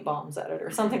red paint bombs at it or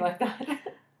something like that.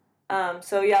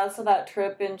 So that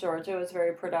trip in Georgia was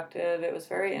very productive. It was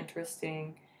very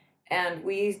interesting. And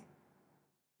we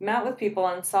met with people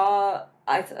and saw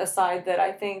a side that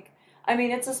I think, I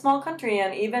mean, it's a small country,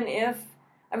 and even if,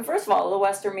 first of all, the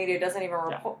Western media doesn't even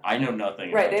report. I know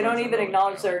nothing. Right, they don't even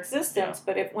acknowledge their existence,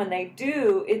 but when they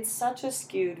do, it's such a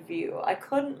skewed view. I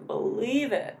couldn't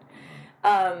believe it.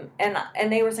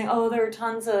 And they were saying, oh, there are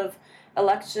tons of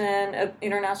election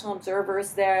international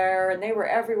observers there, and they were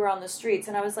everywhere on the streets.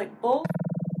 And I was like, bullshit.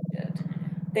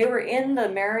 They were in the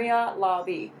Marriott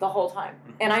lobby the whole time.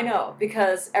 And I know,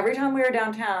 because every time we were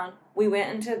downtown, we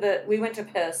went to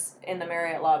piss in the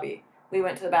Marriott lobby. We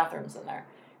went to the bathrooms in there.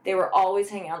 They were always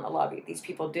hanging out in the lobby. These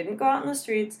people didn't go out in the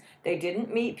streets. They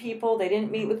didn't meet people. They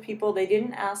didn't meet with people. They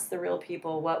didn't ask the real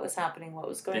people what was happening, what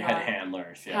was going on. They had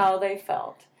handlers, how they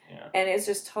felt. Yeah. And it's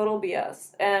just total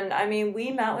BS. And I mean,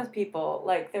 we met with people,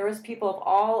 like there was people of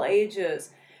all ages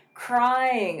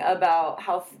crying about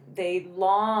how they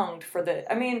longed for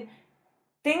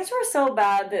things were so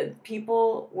bad that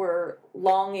people were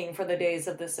longing for the days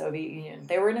of the Soviet Union.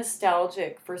 They were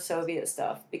nostalgic for Soviet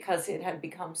stuff because it had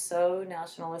become so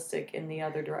nationalistic in the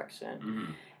other direction.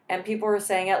 Mm-hmm. And people were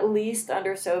saying at least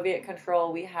under Soviet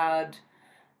control we had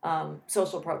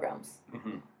social programs.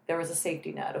 Mm-hmm. There was a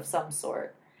safety net of some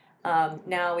sort.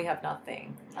 Now we have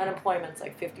nothing. Unemployment's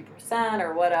like 50%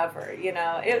 or whatever,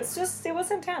 it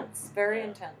was intense, very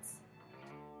intense.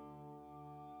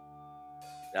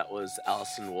 That was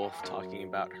Allison Wolf talking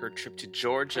about her trip to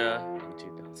Georgia in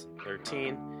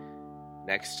 2013.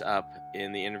 Next up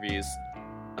in the interviews,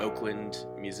 Oakland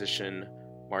musician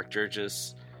Mark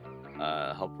Gergis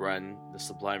helped run the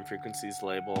Sublime Frequencies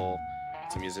label.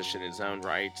 He's a musician in his own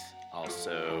right.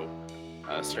 Also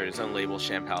started his own label,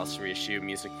 Sham Palace, to reissue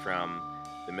music from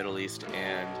the Middle East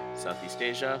and Southeast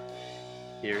Asia.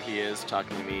 Here he is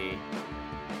talking to me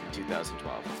in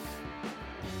 2012.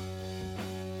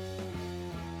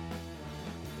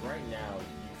 Right now,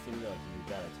 you seem like you've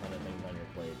got a ton of things on your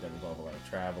plate that involve a lot of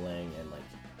traveling, and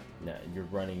you're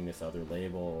running this other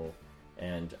label,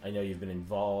 and I know you've been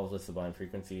involved with Sublime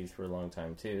Frequencies for a long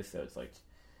time too, so it's like,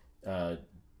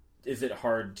 is it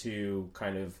hard to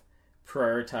kind of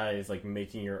prioritize like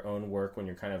making your own work when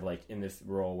you're kind of like in this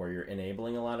role where you're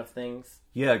enabling a lot of things?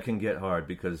 Yeah, it can get hard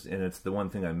and it's the one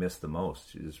thing I miss the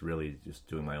most is really just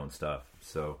doing my own stuff.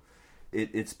 So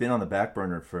it's been on the back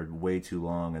burner for way too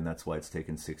long, and that's why it's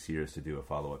taken 6 years to do a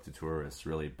follow-up to Tourists,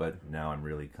 really. But now I'm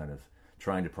really kind of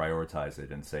trying to prioritize it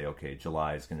and say, okay,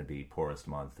 July is going to be poorest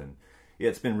month, and yeah,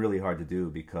 it's been really hard to do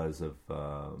because of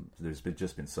there's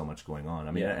been so much going on.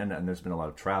 I mean, and there's been a lot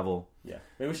of travel. Yeah,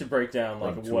 maybe we should break down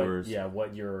like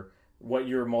what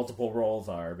your multiple roles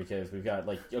are, because we've got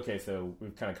so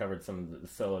we've kind of covered some of the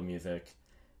solo music.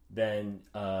 Then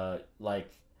I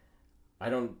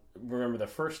don't remember the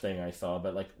first thing I saw,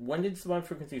 but when did Sublime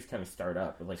Frequencies kind of start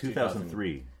up?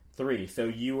 2003. So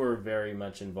you were very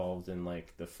much involved in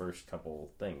the first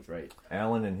couple things, right?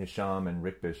 Alan and Hisham and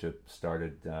Rick Bishop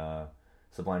started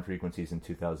Sublime Frequencies in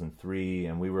 2003,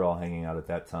 and we were all hanging out at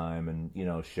that time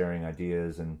and sharing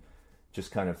ideas, and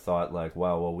just kind of thought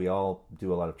wow, well, we all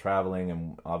do a lot of traveling,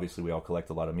 and obviously we all collect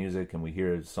a lot of music, and we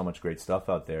hear so much great stuff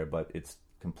out there, but it's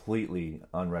completely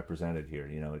unrepresented here.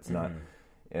 It's not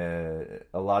a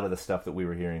lot of the stuff that we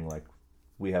were hearing.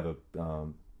 We have a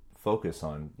focus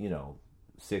on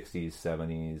 60s,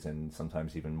 70s, and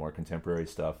sometimes even more contemporary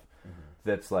stuff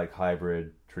that's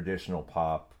hybrid, traditional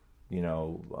pop,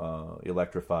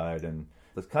 electrified, and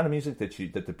the kind of music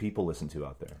that the people listen to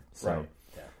out there. So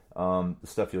The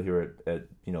stuff you'll hear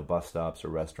at bus stops or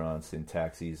restaurants, in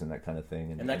taxis, and that kind of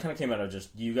thing. And that kind of came out of just,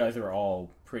 you guys are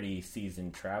all pretty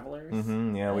seasoned travelers.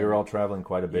 Mm-hmm, yeah, we were all traveling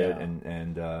quite a bit,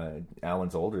 and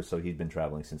Alan's older, so he'd been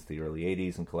traveling since the early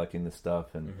 '80s and collecting this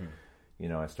stuff. And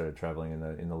I started traveling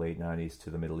in the late '90s to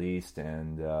the Middle East,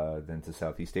 and then to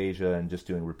Southeast Asia, and just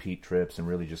doing repeat trips and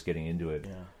really just getting into it.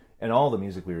 Yeah. And all the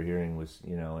music we were hearing was,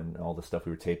 and all the stuff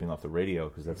we were taping off the radio,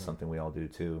 because that's something we all do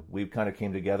too. We kind of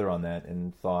came together on that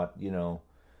and thought,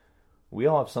 we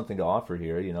all have something to offer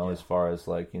here, as far as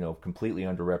completely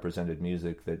underrepresented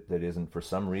music that isn't, for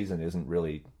some reason, isn't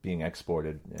really being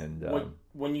exported. And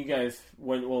when you guys,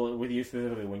 with you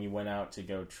specifically, when you went out to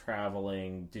go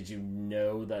traveling, did you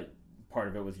know that part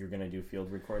of it was you're going to do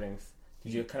field recordings?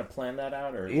 Did you kind of plan that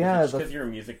out, or because you're a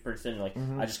music person,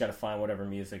 I just got to find whatever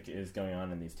music is going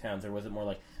on in these towns, or was it more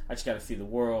like I just got to see the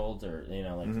world, or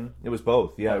It was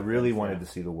both. Yeah, I really wanted to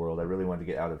see the world. I really wanted to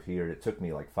get out of here. It took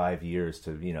me 5 years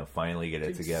to finally get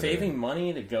it together. Saving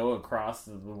money to go across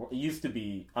the world, it used to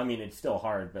be. I mean, it's still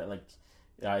hard, but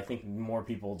I think more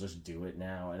people just do it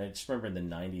now. And I just remember in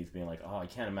the '90s being like, oh, I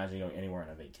can't imagine going anywhere on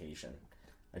a vacation.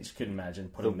 I just couldn't imagine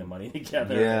putting the money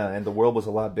together. Yeah, and the world was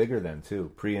a lot bigger then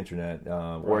too, pre-internet,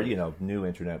 or new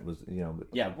internet was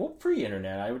Yeah, well,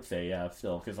 pre-internet, I would say,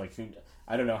 still, because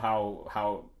I don't know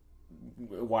how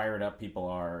wired up people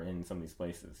are in some of these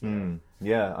places.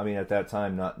 Yeah, I mean at that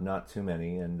time, not too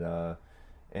many, and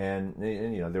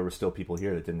there were still people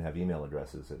here that didn't have email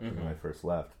addresses when I first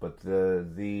left. But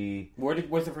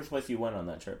where's the first place you went on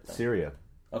that trip? Then? Syria.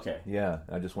 Okay. Yeah,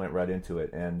 I just went right into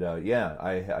it. And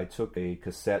I took a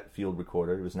cassette field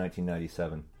recorder. It was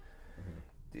 1997.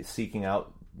 Seeking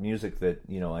out music that,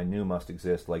 I knew must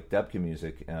exist, like Debka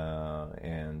music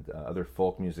and other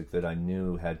folk music that I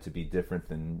knew had to be different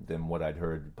than what I'd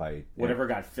heard by... Whatever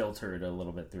got filtered a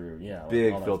little bit through,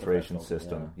 big filtration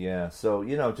system, So,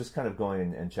 just kind of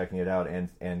going and checking it out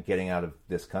and getting out of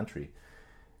this country.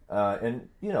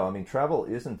 Travel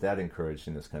isn't that encouraged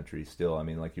in this country still. I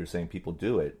mean, like you were saying, people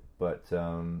do it, but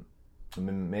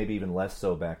maybe even less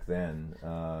so back then.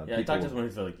 I talked to someone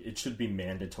who's like, it should be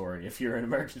mandatory if you're an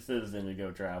American citizen to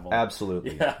go travel.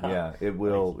 Absolutely, yeah. It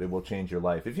will change your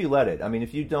life if you let it. I mean,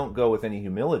 if you don't go with any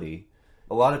humility,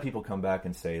 a lot of people come back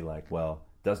and say well,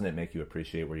 doesn't it make you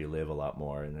appreciate where you live a lot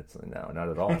more? And it's no, not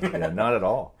at all. Not at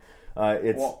all.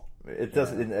 It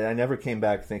doesn't. I never came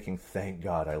back thinking, "Thank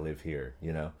God I live here."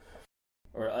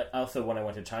 Or also, when I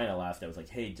went to China last, I was like,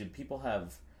 "Hey, did people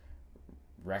have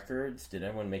records? Did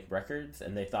everyone make records?"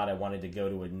 And they thought I wanted to go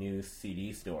to a new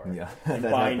CD store and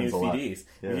buy new CDs.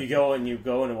 Yeah. If you go into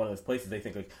one of those places, they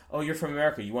think "Oh, you're from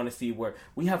America. You want to see where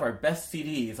we have our best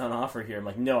CDs on offer here." I'm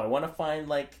like, "No, I want to find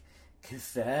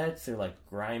cassettes or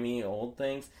grimy old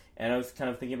things." And I was kind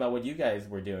of thinking about what you guys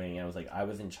were doing. And I was like, I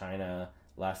was in China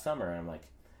last summer, and I'm like,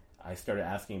 I started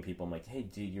asking people, I'm like, "Hey,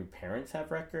 do your parents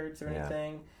have records or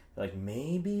anything?" They're like,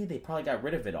 maybe. They probably got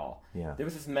rid of it all. Yeah. There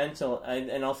was this mental,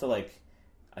 and also I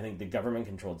think the government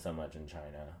controlled so much in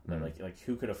China that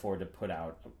who could afford to put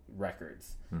out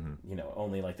records?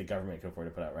 Only the government could afford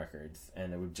to put out records,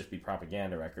 and it would just be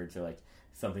propaganda records or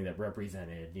something that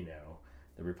represented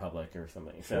the republic or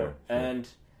something. Sure. And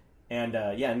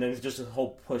there's just a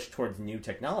whole push towards new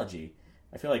technology.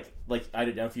 I feel like I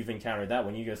don't know if you've encountered that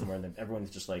when you go somewhere and everyone's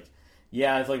just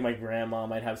it's my grandma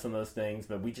might have some of those things,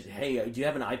 but we just, hey, do you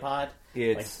have an iPod?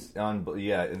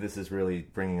 This is really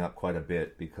bringing up quite a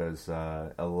bit because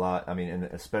a lot, I mean, and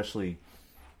especially,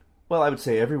 I would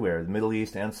say everywhere, the Middle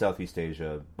East and Southeast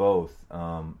Asia, both,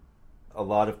 a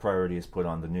lot of priority is put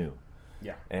on the new.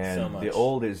 Yeah, and so much. The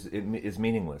old is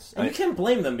meaningless. And you can't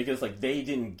blame them because they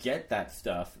didn't get that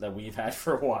stuff that we've had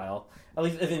for a while. At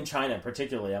least in China,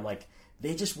 particularly, I'm like,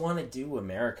 they just want to do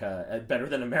America better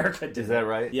than America did. Is that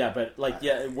right? Yeah, but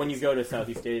when you go to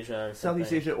Southeast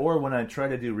Asia, or when I try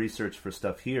to do research for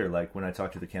stuff here, like when I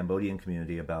talk to the Cambodian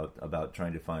community about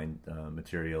trying to find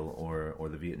material, or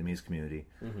the Vietnamese community,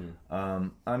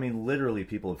 I mean, literally,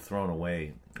 people have thrown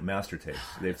away master tapes.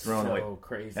 They've thrown away,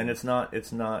 crazy, and it's not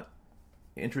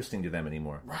interesting to them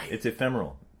anymily. Right. It's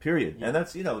ephemeral. Period. Yeah. And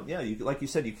that's like you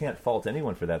said, you can't fault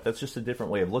anyone for that. That's just a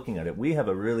different way of looking at it. We have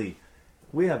a really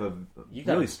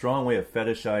strong way of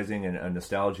fetishizing and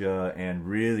nostalgia and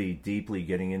really deeply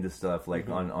getting into stuff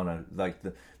on a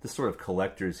the sort of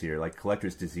collectors here, like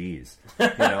collector's disease.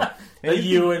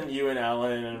 You and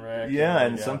Alan and Rick.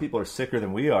 Yeah, some people are sicker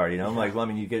than we are. I'm like,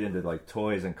 you get into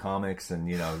toys and comics and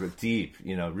deep,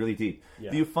 really deep.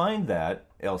 Yeah. Do you find that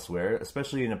elsewhere,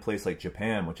 especially in a place like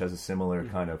Japan, which has a similar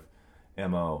kind of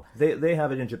MO? They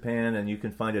have it in Japan, and you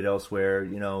can find it elsewhere.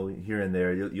 Here and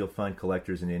there, you'll find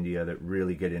collectors in India that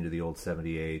really get into the old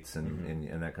 78s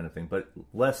and that kind of thing, but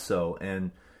less so.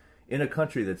 And in a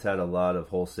country that's had a lot of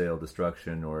wholesale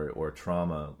destruction or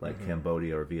trauma, like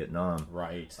Cambodia or Vietnam,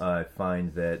 right? I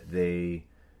find that they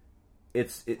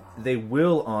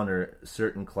will honor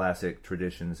certain classic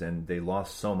traditions, and they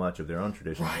lost so much of their own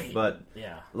traditions. Right. But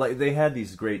like they had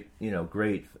these great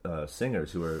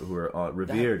singers who are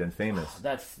revered and famous.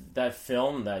 That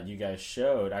film that you guys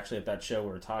showed, actually at that show we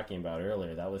were talking about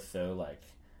earlier, that was so like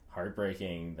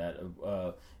heartbreaking. That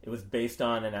it was based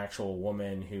on an actual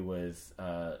woman who was.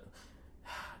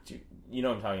 You know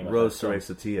what I'm talking about? Rose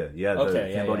Saray-Satia,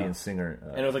 the Cambodian singer.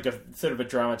 And it was like a sort of a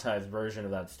dramatized version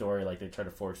of that story, like they tried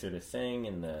to force her to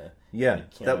sing.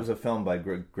 That was a film by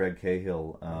Greg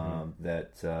Cahill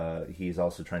that he's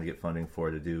also trying to get funding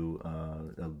for to do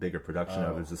a bigger production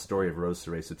of. It's the story of Rose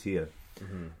Saray-Satia.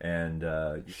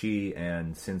 And she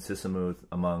and Sin Sisamuth,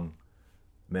 among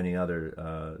many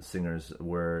other singers,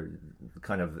 were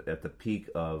kind of at the peak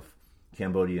of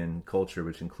Cambodian culture,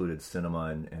 which included cinema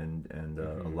and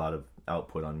a lot of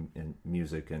output in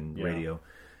music and radio.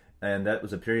 And that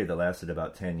was a period that lasted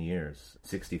about 10 years,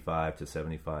 65 to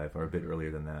 75, or a bit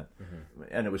earlier than that.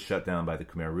 And it was shut down by the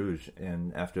Khmer Rouge.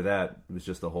 And after that, it was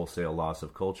just a wholesale loss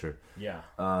of culture.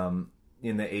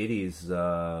 In the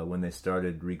 80s, when they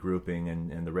started regrouping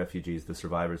and the refugees, the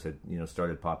survivors had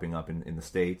started popping up in the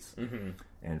States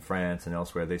and France and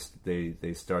elsewhere,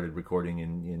 they started recording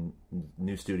in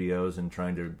new studios and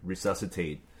trying to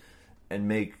resuscitate and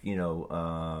make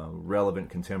relevant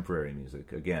contemporary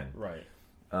music again. Right.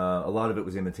 A lot of it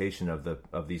was imitation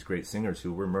of these great singers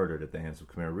who were murdered at the hands of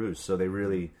Khmer Rouge, so they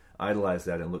really idolized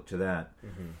that and looked to that.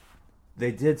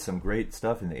 They did some great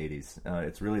stuff in the 80s.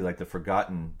 It's really like the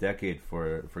forgotten decade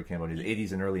for Cambodia, the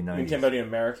 80s and early 90s. Cambodian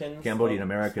Americans? Cambodian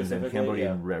Americans and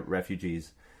Cambodian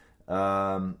refugees.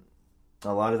 A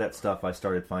lot of that stuff I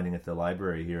started finding at the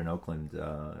library here in Oakland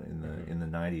in the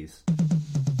 90s.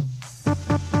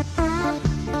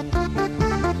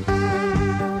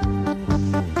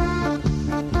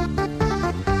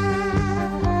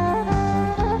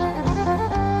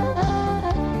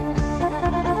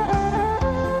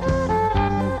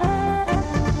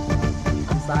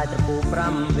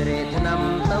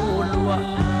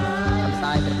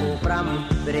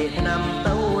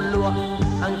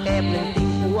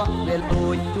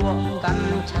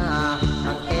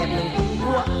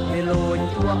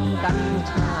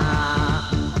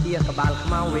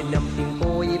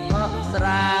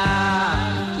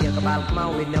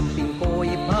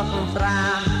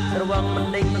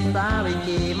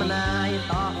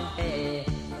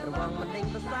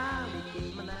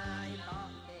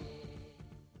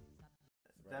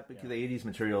 The 80s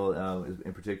material,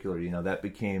 in particular, that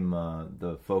became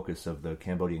the focus of the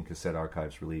Cambodian Cassette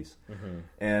Archives release.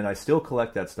 And I still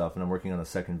collect that stuff, and I'm working on a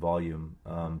second volume.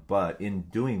 But in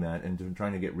doing that and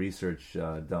trying to get research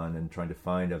done and trying to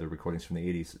find other recordings from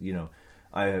the 80s,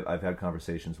 I've had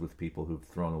conversations with people who've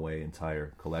thrown away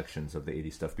entire collections of the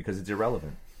 80s stuff because it's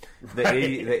irrelevant. The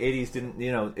 80s didn't,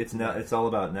 it's all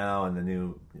about now and the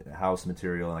new house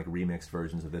material, like remixed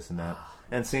versions of this and that.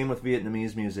 And same with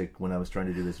Vietnamese music when I was trying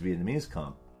to do this Vietnamese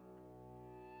comp.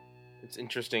 It's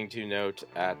interesting to note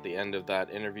at the end of that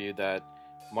interview that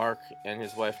Mark and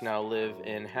his wife now live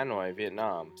in Hanoi,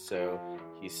 Vietnam. So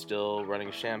he's still running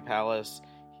Sham Palace.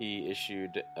 He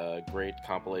issued a great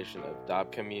compilation of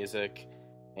Dabka music.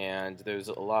 And there's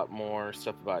a lot more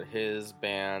stuff about his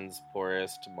bands,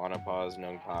 Porist, Monopause,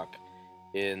 Nongpak,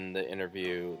 in the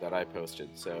interview that I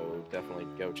posted. So definitely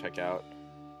go check out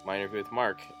my interview with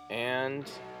Mark. And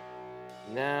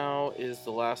now is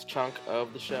the last chunk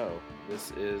of the show.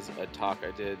 This is a talk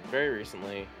I did very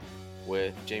recently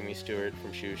with Jamie Stewart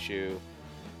from Shoo Shoo.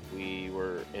 We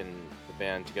were in a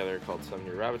band together called 7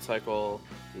 Year Rabbit Cycle.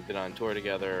 We've been on tour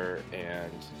together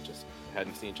and just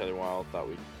hadn't seen each other in a while. Thought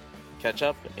we'd catch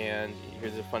up, and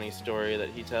here's a funny story that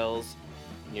he tells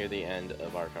near the end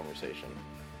of our conversation.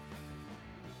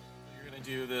 You're going to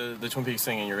do the Twin Peaks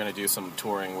thing, and you're going to do some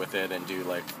touring with it and do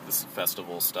like this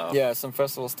festival stuff. Yeah, some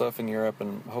festival stuff in Europe,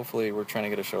 and hopefully we're trying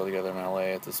to get a show together in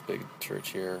LA at this big church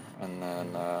here, and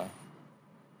then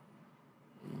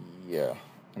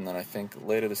and then I think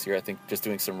later this year, I think just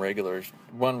doing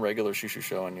one regular Shoo Shoo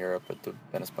show in Europe at the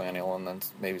Venice Biennial, and then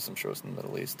maybe some shows in the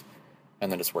Middle East.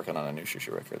 And then just working on a new Shoo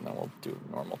Shoo record, and then we'll do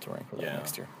normal touring for that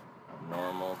next year.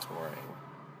 Normal touring.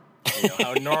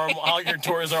 How your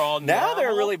tours are all normal? Now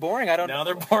they're really boring. Now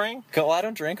they're boring? Well, I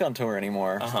don't drink on tour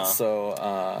anymore. So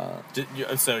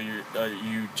so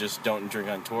you just don't drink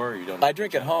on tour? Or you don't? I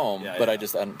drink at home, but I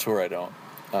just on tour I don't.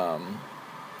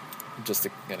 Just to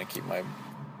kind of keep my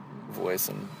voice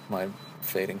and my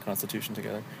fading constitution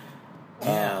together.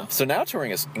 So now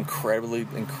touring is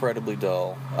incredibly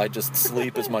dull. I just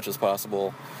sleep as much as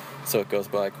possible, so it goes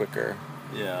by quicker.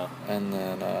 Yeah. And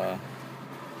then, I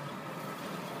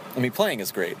mean, playing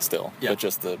is great still, but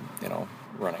just the,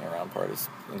 running around part is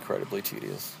incredibly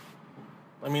tedious.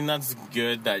 I mean, that's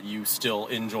good that you still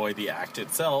enjoy the act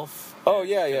itself. Oh,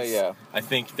 yeah. I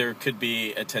think there could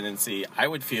be a tendency, I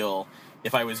would feel,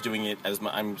 if I was doing it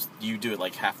you do it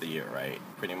like half the year, right?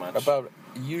 Pretty much.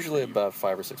 Usually about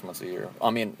 5 or 6 months a year. I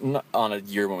mean, not on a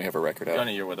year when we have a record out. On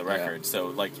a year with a record. Yeah.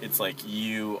 So, it's like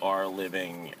you are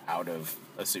living out of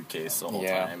a suitcase the whole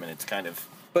time, and it's kind of...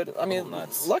 But, I mean,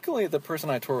 luckily the person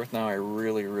I tour with now I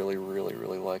really, really, really,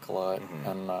 really like a lot.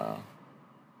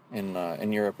 And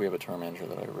in Europe we have a tour manager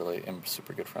that I really am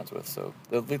super good friends with. So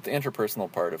the interpersonal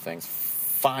part of things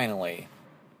finally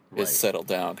is settled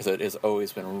down, because it has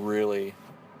always been a really,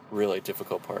 really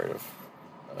difficult part of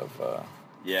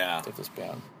this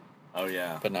band. Oh,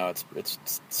 yeah. But now it's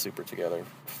super together.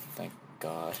 Thank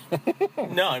God.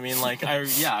 No, I mean,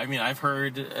 I've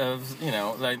heard of,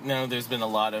 I know there's been a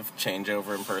lot of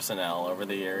changeover in personnel over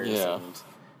the years and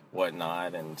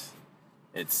whatnot, and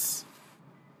it's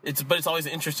always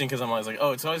interesting, because I'm always like,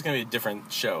 oh, it's always going to be a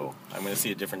different show. I'm going to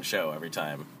see a different show every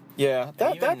time. Yeah,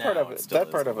 that part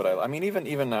of it. I mean,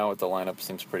 even now with the lineup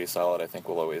seems pretty solid. I think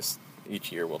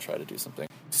each year we'll try to do something.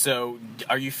 So,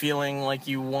 are you feeling like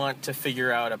you want to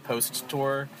figure out a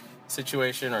post-tour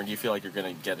situation, or do you feel like you're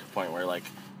going to get to a point where,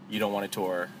 you don't want to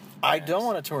tour? I don't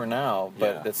want to tour now,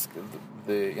 but it's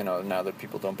now that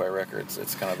people don't buy records,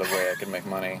 it's kind of the way I can make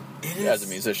money as a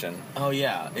musician. Oh,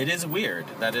 yeah. It is weird.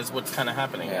 That is what's kind of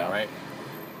happening now, right?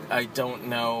 I don't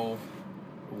know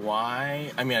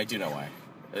why. I mean, I do know why,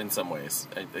 in some ways.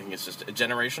 I think it's just a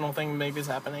generational thing maybe is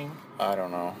happening. I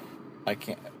don't know. I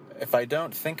can't... If I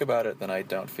don't think about it, then I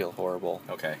don't feel horrible.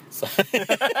 Okay. So.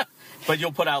 But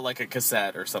you'll put out a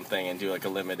cassette or something and do a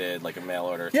limited, a mail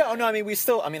order. Yeah. Oh no. I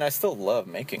mean, I still love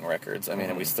making records. I mean,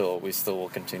 and we still will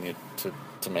continue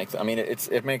to make them. I mean,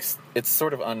 it's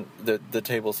sort of on the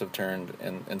tables have turned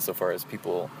insofar as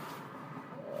people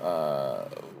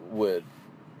would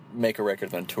make a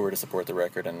record then tour to support the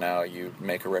record, and now you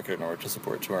make a record in order to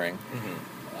support touring.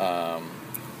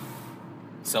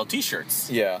 Sell T-shirts.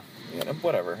 Yeah.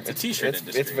 Whatever. It's a T-shirt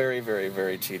industry. It's very, very,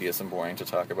 very tedious and boring to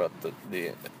talk about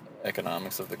the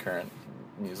economics of the current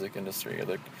music industry.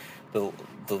 The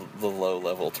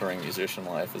low-level touring musician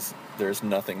life there's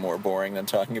nothing more boring than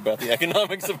talking about the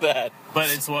economics of that.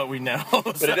 But it's what we know.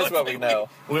 But it is what we know.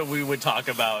 We would talk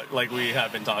about, like we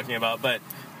have been talking about, but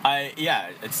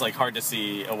it's hard to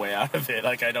see a way out of it.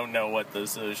 I don't know what the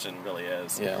solution really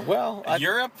is. Yeah, well...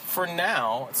 Europe, for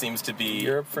now, seems to be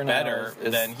better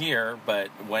than here, but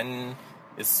when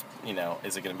is it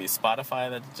going to be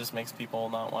Spotify that just makes people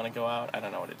not want to go out? I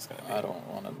don't know what it's going to be. I don't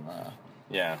want to...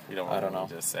 Yeah, you don't want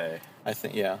to just say... I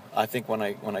think when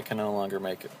I can no longer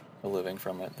make a living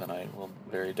from it, then I will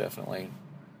very definitely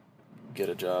get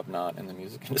a job not in the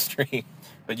music industry.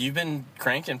 But you've been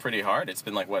cranking pretty hard. It's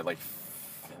been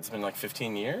it's been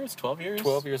 15 years? 12 years?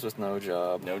 12 years with no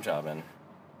job. No jobbing.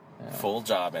 Yeah. Full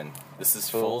jobbing. This is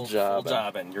full jobbing. Full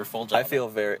jobbing. You're full jobbing. I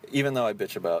feel even though I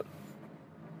bitch about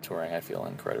touring, I feel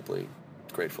incredibly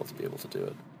grateful to be able to do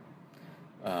it.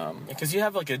 Because you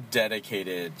have a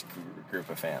dedicated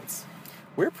group of fans.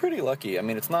 We're pretty lucky. I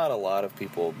mean, it's not a lot of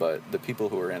people, but the people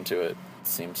who are into it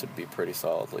seem to be pretty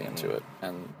solidly into it,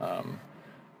 and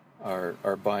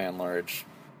are by and large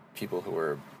people who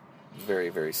are very,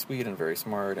 very sweet and very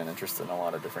smart and interested in a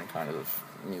lot of different kinds of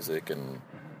music, and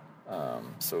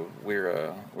so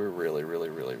we're really, really,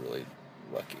 really, really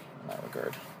lucky in that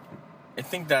regard. I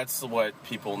think that's what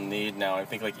people need now. I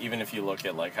think even if you look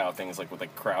at how things with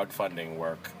crowdfunding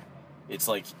work, it's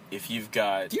if you've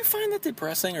got... Do you find that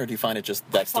depressing, or do you find it just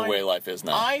that's the way life is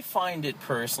now? I find it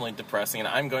personally depressing, and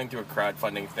I'm going through a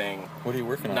crowdfunding thing. What are you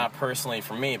working on? Not personally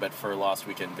for me, but for Lost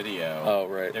Weekend Video. Oh,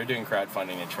 right. They're doing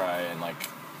crowdfunding to try and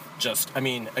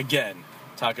again,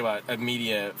 talk about a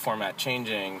media format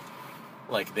changing.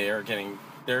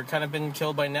 They're kind of been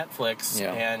killed by Netflix,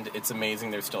 and it's amazing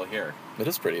they're still here. It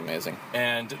is pretty amazing.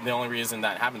 And the only reason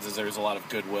that happens is there's a lot of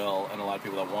goodwill and a lot of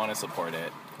people that want to support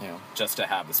it, just to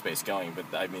have the space going. But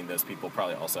I mean, those people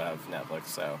probably also have Netflix,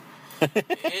 so.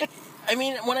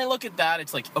 When I look at that,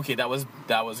 it's okay, that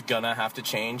was gonna have to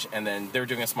change, and then they're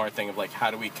doing a smart thing of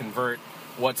how do we convert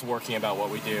what's working about what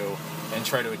we do and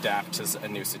try to adapt to a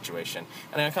new situation.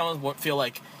 And I kind of feel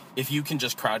if you can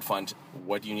just crowdfund,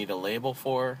 what do you need a label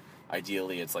for?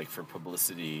 Ideally, it's for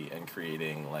publicity and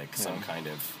creating some kind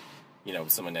of,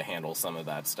 someone to handle some of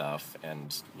that stuff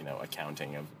and,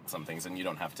 accounting of some things. And you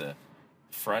don't have to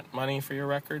front money for your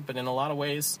record. But in a lot of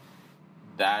ways,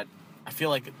 that I feel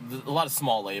like a lot of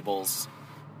small labels.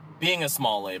 Being a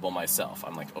small label myself,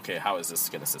 I'm like, okay, how is this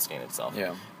going to sustain itself?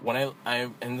 Yeah. When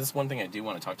and this is one thing I do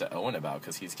want to talk to Owen about,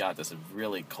 because he's got this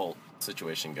really cult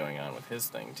situation going on with his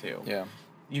thing too. Yeah.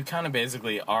 You kind of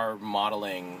basically are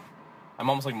modeling. I'm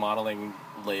almost like modeling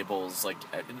labels, like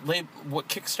what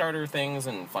Kickstarter things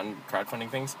and crowdfunding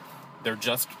things. They're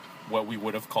just what we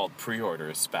would have called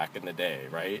pre-orders back in the day,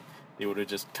 right? They would have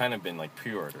just kind of been like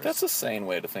pre-orders. That's a sane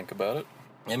way to think about it.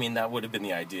 I mean, that would have been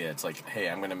the idea. It's like, hey,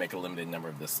 I'm going to make a limited number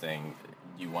of this thing.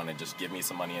 You want to just give me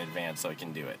some money in advance so I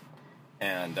can do it.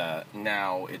 And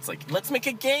now it's like, let's make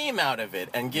a game out of it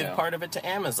and give part of it to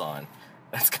Amazon.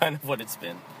 That's kind of what it's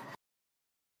been.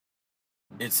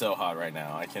 It's so hot right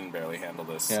now. I can barely handle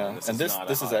this. Yeah, and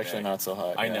this is actually not so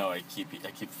hot. I know. I keep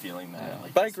feeling that. Yeah.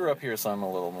 Like, but I grew up here, so I'm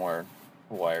a little more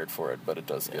wired for it. But it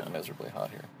does get miserably hot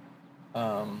here.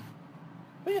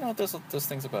 But, you know, there's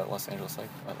things about Los Angeles I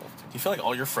love, too. Do you feel like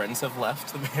all your friends have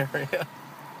left the area?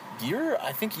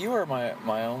 I think you are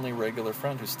my only regular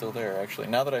friend who's still there, actually.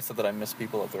 Now that I said that I miss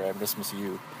people up there, I miss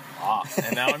you.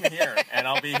 And now I'm here, and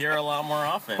I'll be here a lot more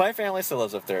often. My family still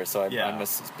lives up there, so I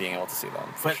miss being able to see them.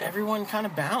 But everyone kind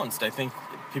of bounced. I think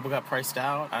people got priced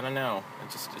out. I don't know.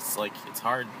 It's like, it's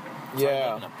hard. It's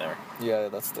hard living up there. Yeah,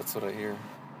 that's what I hear.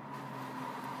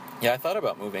 Yeah, I thought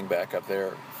about moving back up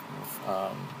there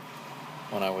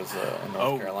when I was in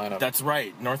North Carolina. That's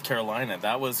right, North Carolina.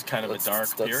 That was kind of a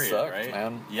dark period, sucked, right?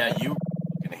 Man. Yeah, you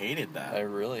hated that. I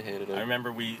really hated it. I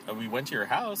remember we went to your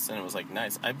house, and it was like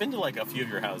nice. I've been to like a few of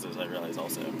your houses, I realize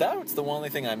also. That's the only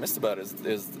thing I missed about it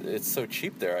is it's so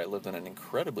cheap there. I lived in an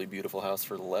incredibly beautiful house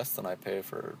for less than I pay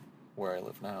for where I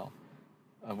live now,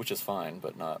 which is fine,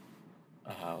 but not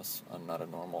a house. I'm not a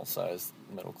normal sized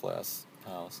middle class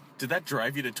house. Did that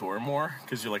drive you to tour more?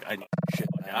 Because you're like, I need shit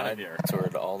out of here.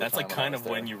 Toured all the time. That's like kind of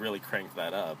when you really cranked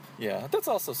that up. Yeah, that's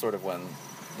also sort of when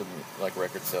the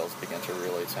record sales began to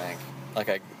really tank.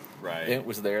 Like it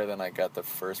was there. Then I got the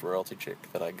first royalty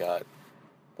check that I got.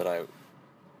 That I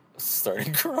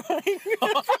started crying.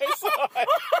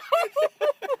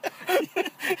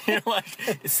 You're like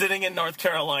sitting in North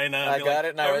Carolina. I got like, it.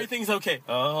 And everything's okay.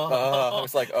 I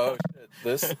was like, oh shit!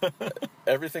 This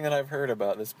everything that I've heard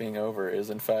about this being over is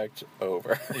in fact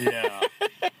over. Yeah.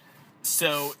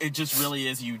 So it just really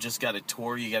is. You just got to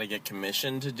tour. You got to get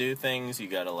commissioned to do things. You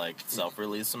got to like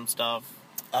self-release some stuff.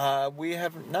 We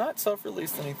have not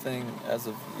self-released anything as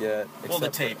of yet. Well, the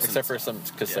tapes, except for some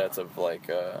cassettes of like,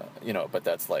 but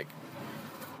that's like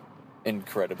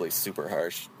incredibly super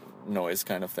harsh noise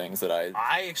kind of things that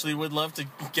I actually would love to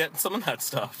get some of that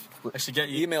stuff. I should get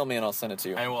you. Email me and I'll send it to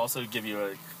you. I will also give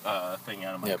you a thing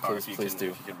out of my car please do.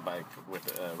 If you can buy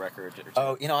with a record or two.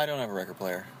 Oh, I don't have a record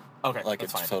player. Okay, like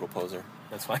that's it's fine. Total poser.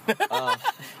 That's fine.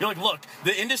 You're like, look,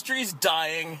 the industry's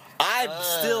dying. I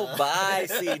still buy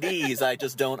CDs. I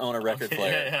just don't own a record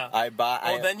player. Yeah. I buy.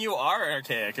 Well, then you are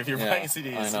archaic if you're buying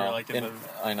CDs. I know. You're like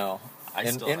I know.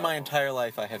 In my entire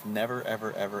life, I have never,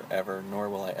 ever, ever, ever, nor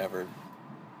will I ever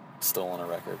stolen a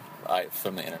record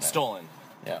from the internet. Stolen.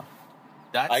 Yeah.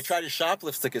 I tried to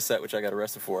shoplift the cassette, which I got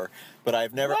arrested for, but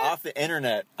I've never off the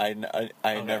internet. I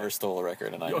never stole a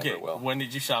record, and I never will. When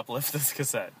did you shoplift this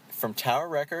cassette? From Tower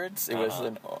Records. It was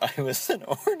an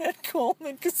Ornette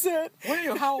Coleman cassette.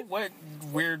 How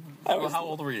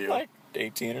old were you? Like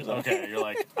 18 or something. Okay, you're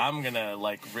like, I'm gonna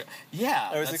like,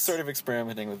 I was sort of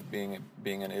experimenting with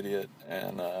being an idiot,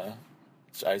 and I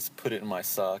just put it in my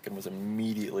sock and was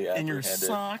immediately apprehended. In your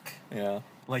sock? Yeah.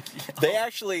 Like they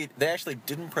actually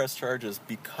didn't press charges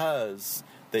because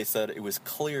they said it was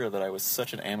clear that I was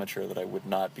such an amateur that I would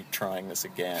not be trying this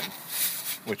again,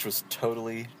 which was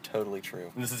totally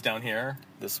true. And this is down here?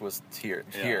 This was here.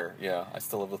 Yeah. Here, yeah. I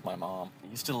still live with my mom. I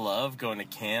used to love going to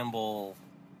Campbell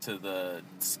to the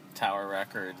Tower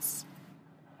Records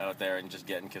out there and just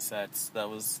getting cassettes. That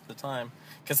was the time.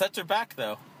 Cassettes are back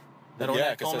though. That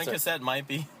Ornette Coleman cassette might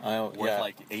be worth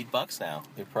like $8 now.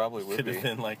 It probably would be. Could have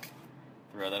been like,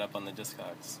 throw that up on the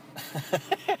Discogs.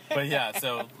 But yeah,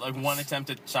 so like one attempt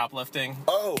at shoplifting.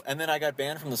 Oh, and then I got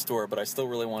banned from the store, but I still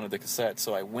really wanted the cassette,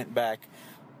 so I went back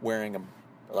wearing a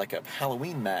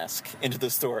Halloween mask into the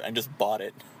store and just bought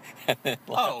it. And then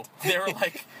they were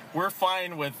like, we're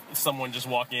fine with someone just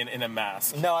walking in a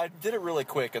mask. No, I did it really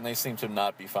quick, and they seemed to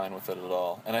not be fine with it at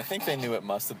all. And I think they knew it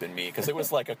must have been me, because it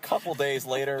was like a couple days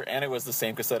later, and it was the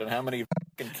same cassette. And how many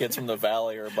fucking kids from the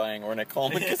Valley are buying Ornette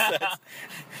Coleman cassettes?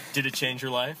 Did it change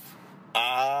your life?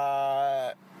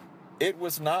 It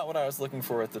was not what I was looking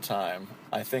for at the time.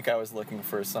 I think I was looking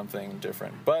for something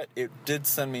different. But it did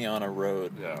send me on a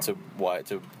road to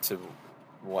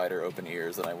wider open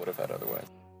ears than I would have had otherwise.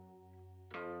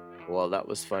 Well, that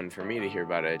was fun for me to hear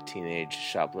about a teenage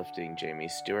shoplifting Jamie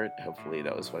Stewart. Hopefully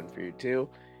that was fun for you too.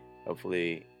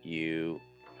 Hopefully you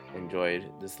enjoyed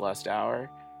this last hour.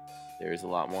 There's a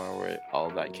lot more where all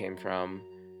of that came from.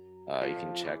 You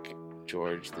can check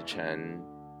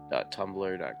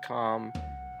georgethechen.tumblr.com,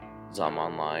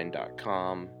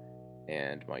 zumonline.com,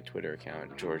 and my Twitter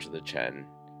account, georgethechen.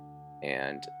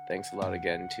 And thanks a lot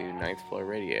again to Ninth Floor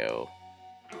Radio.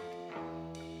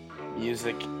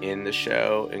 Music in the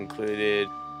show included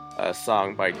a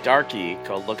song by Darky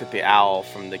called Look at the Owl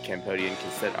from the Cambodian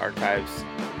Cassette Archives,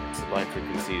 Sublime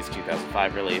Frequencies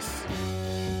 2005 release.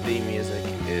 The music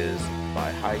is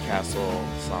by High Castle,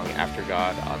 song After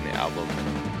God on the album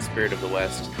Spirit of the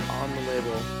West on the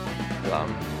label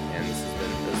Zum. And this has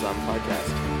been the Zum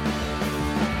Podcast.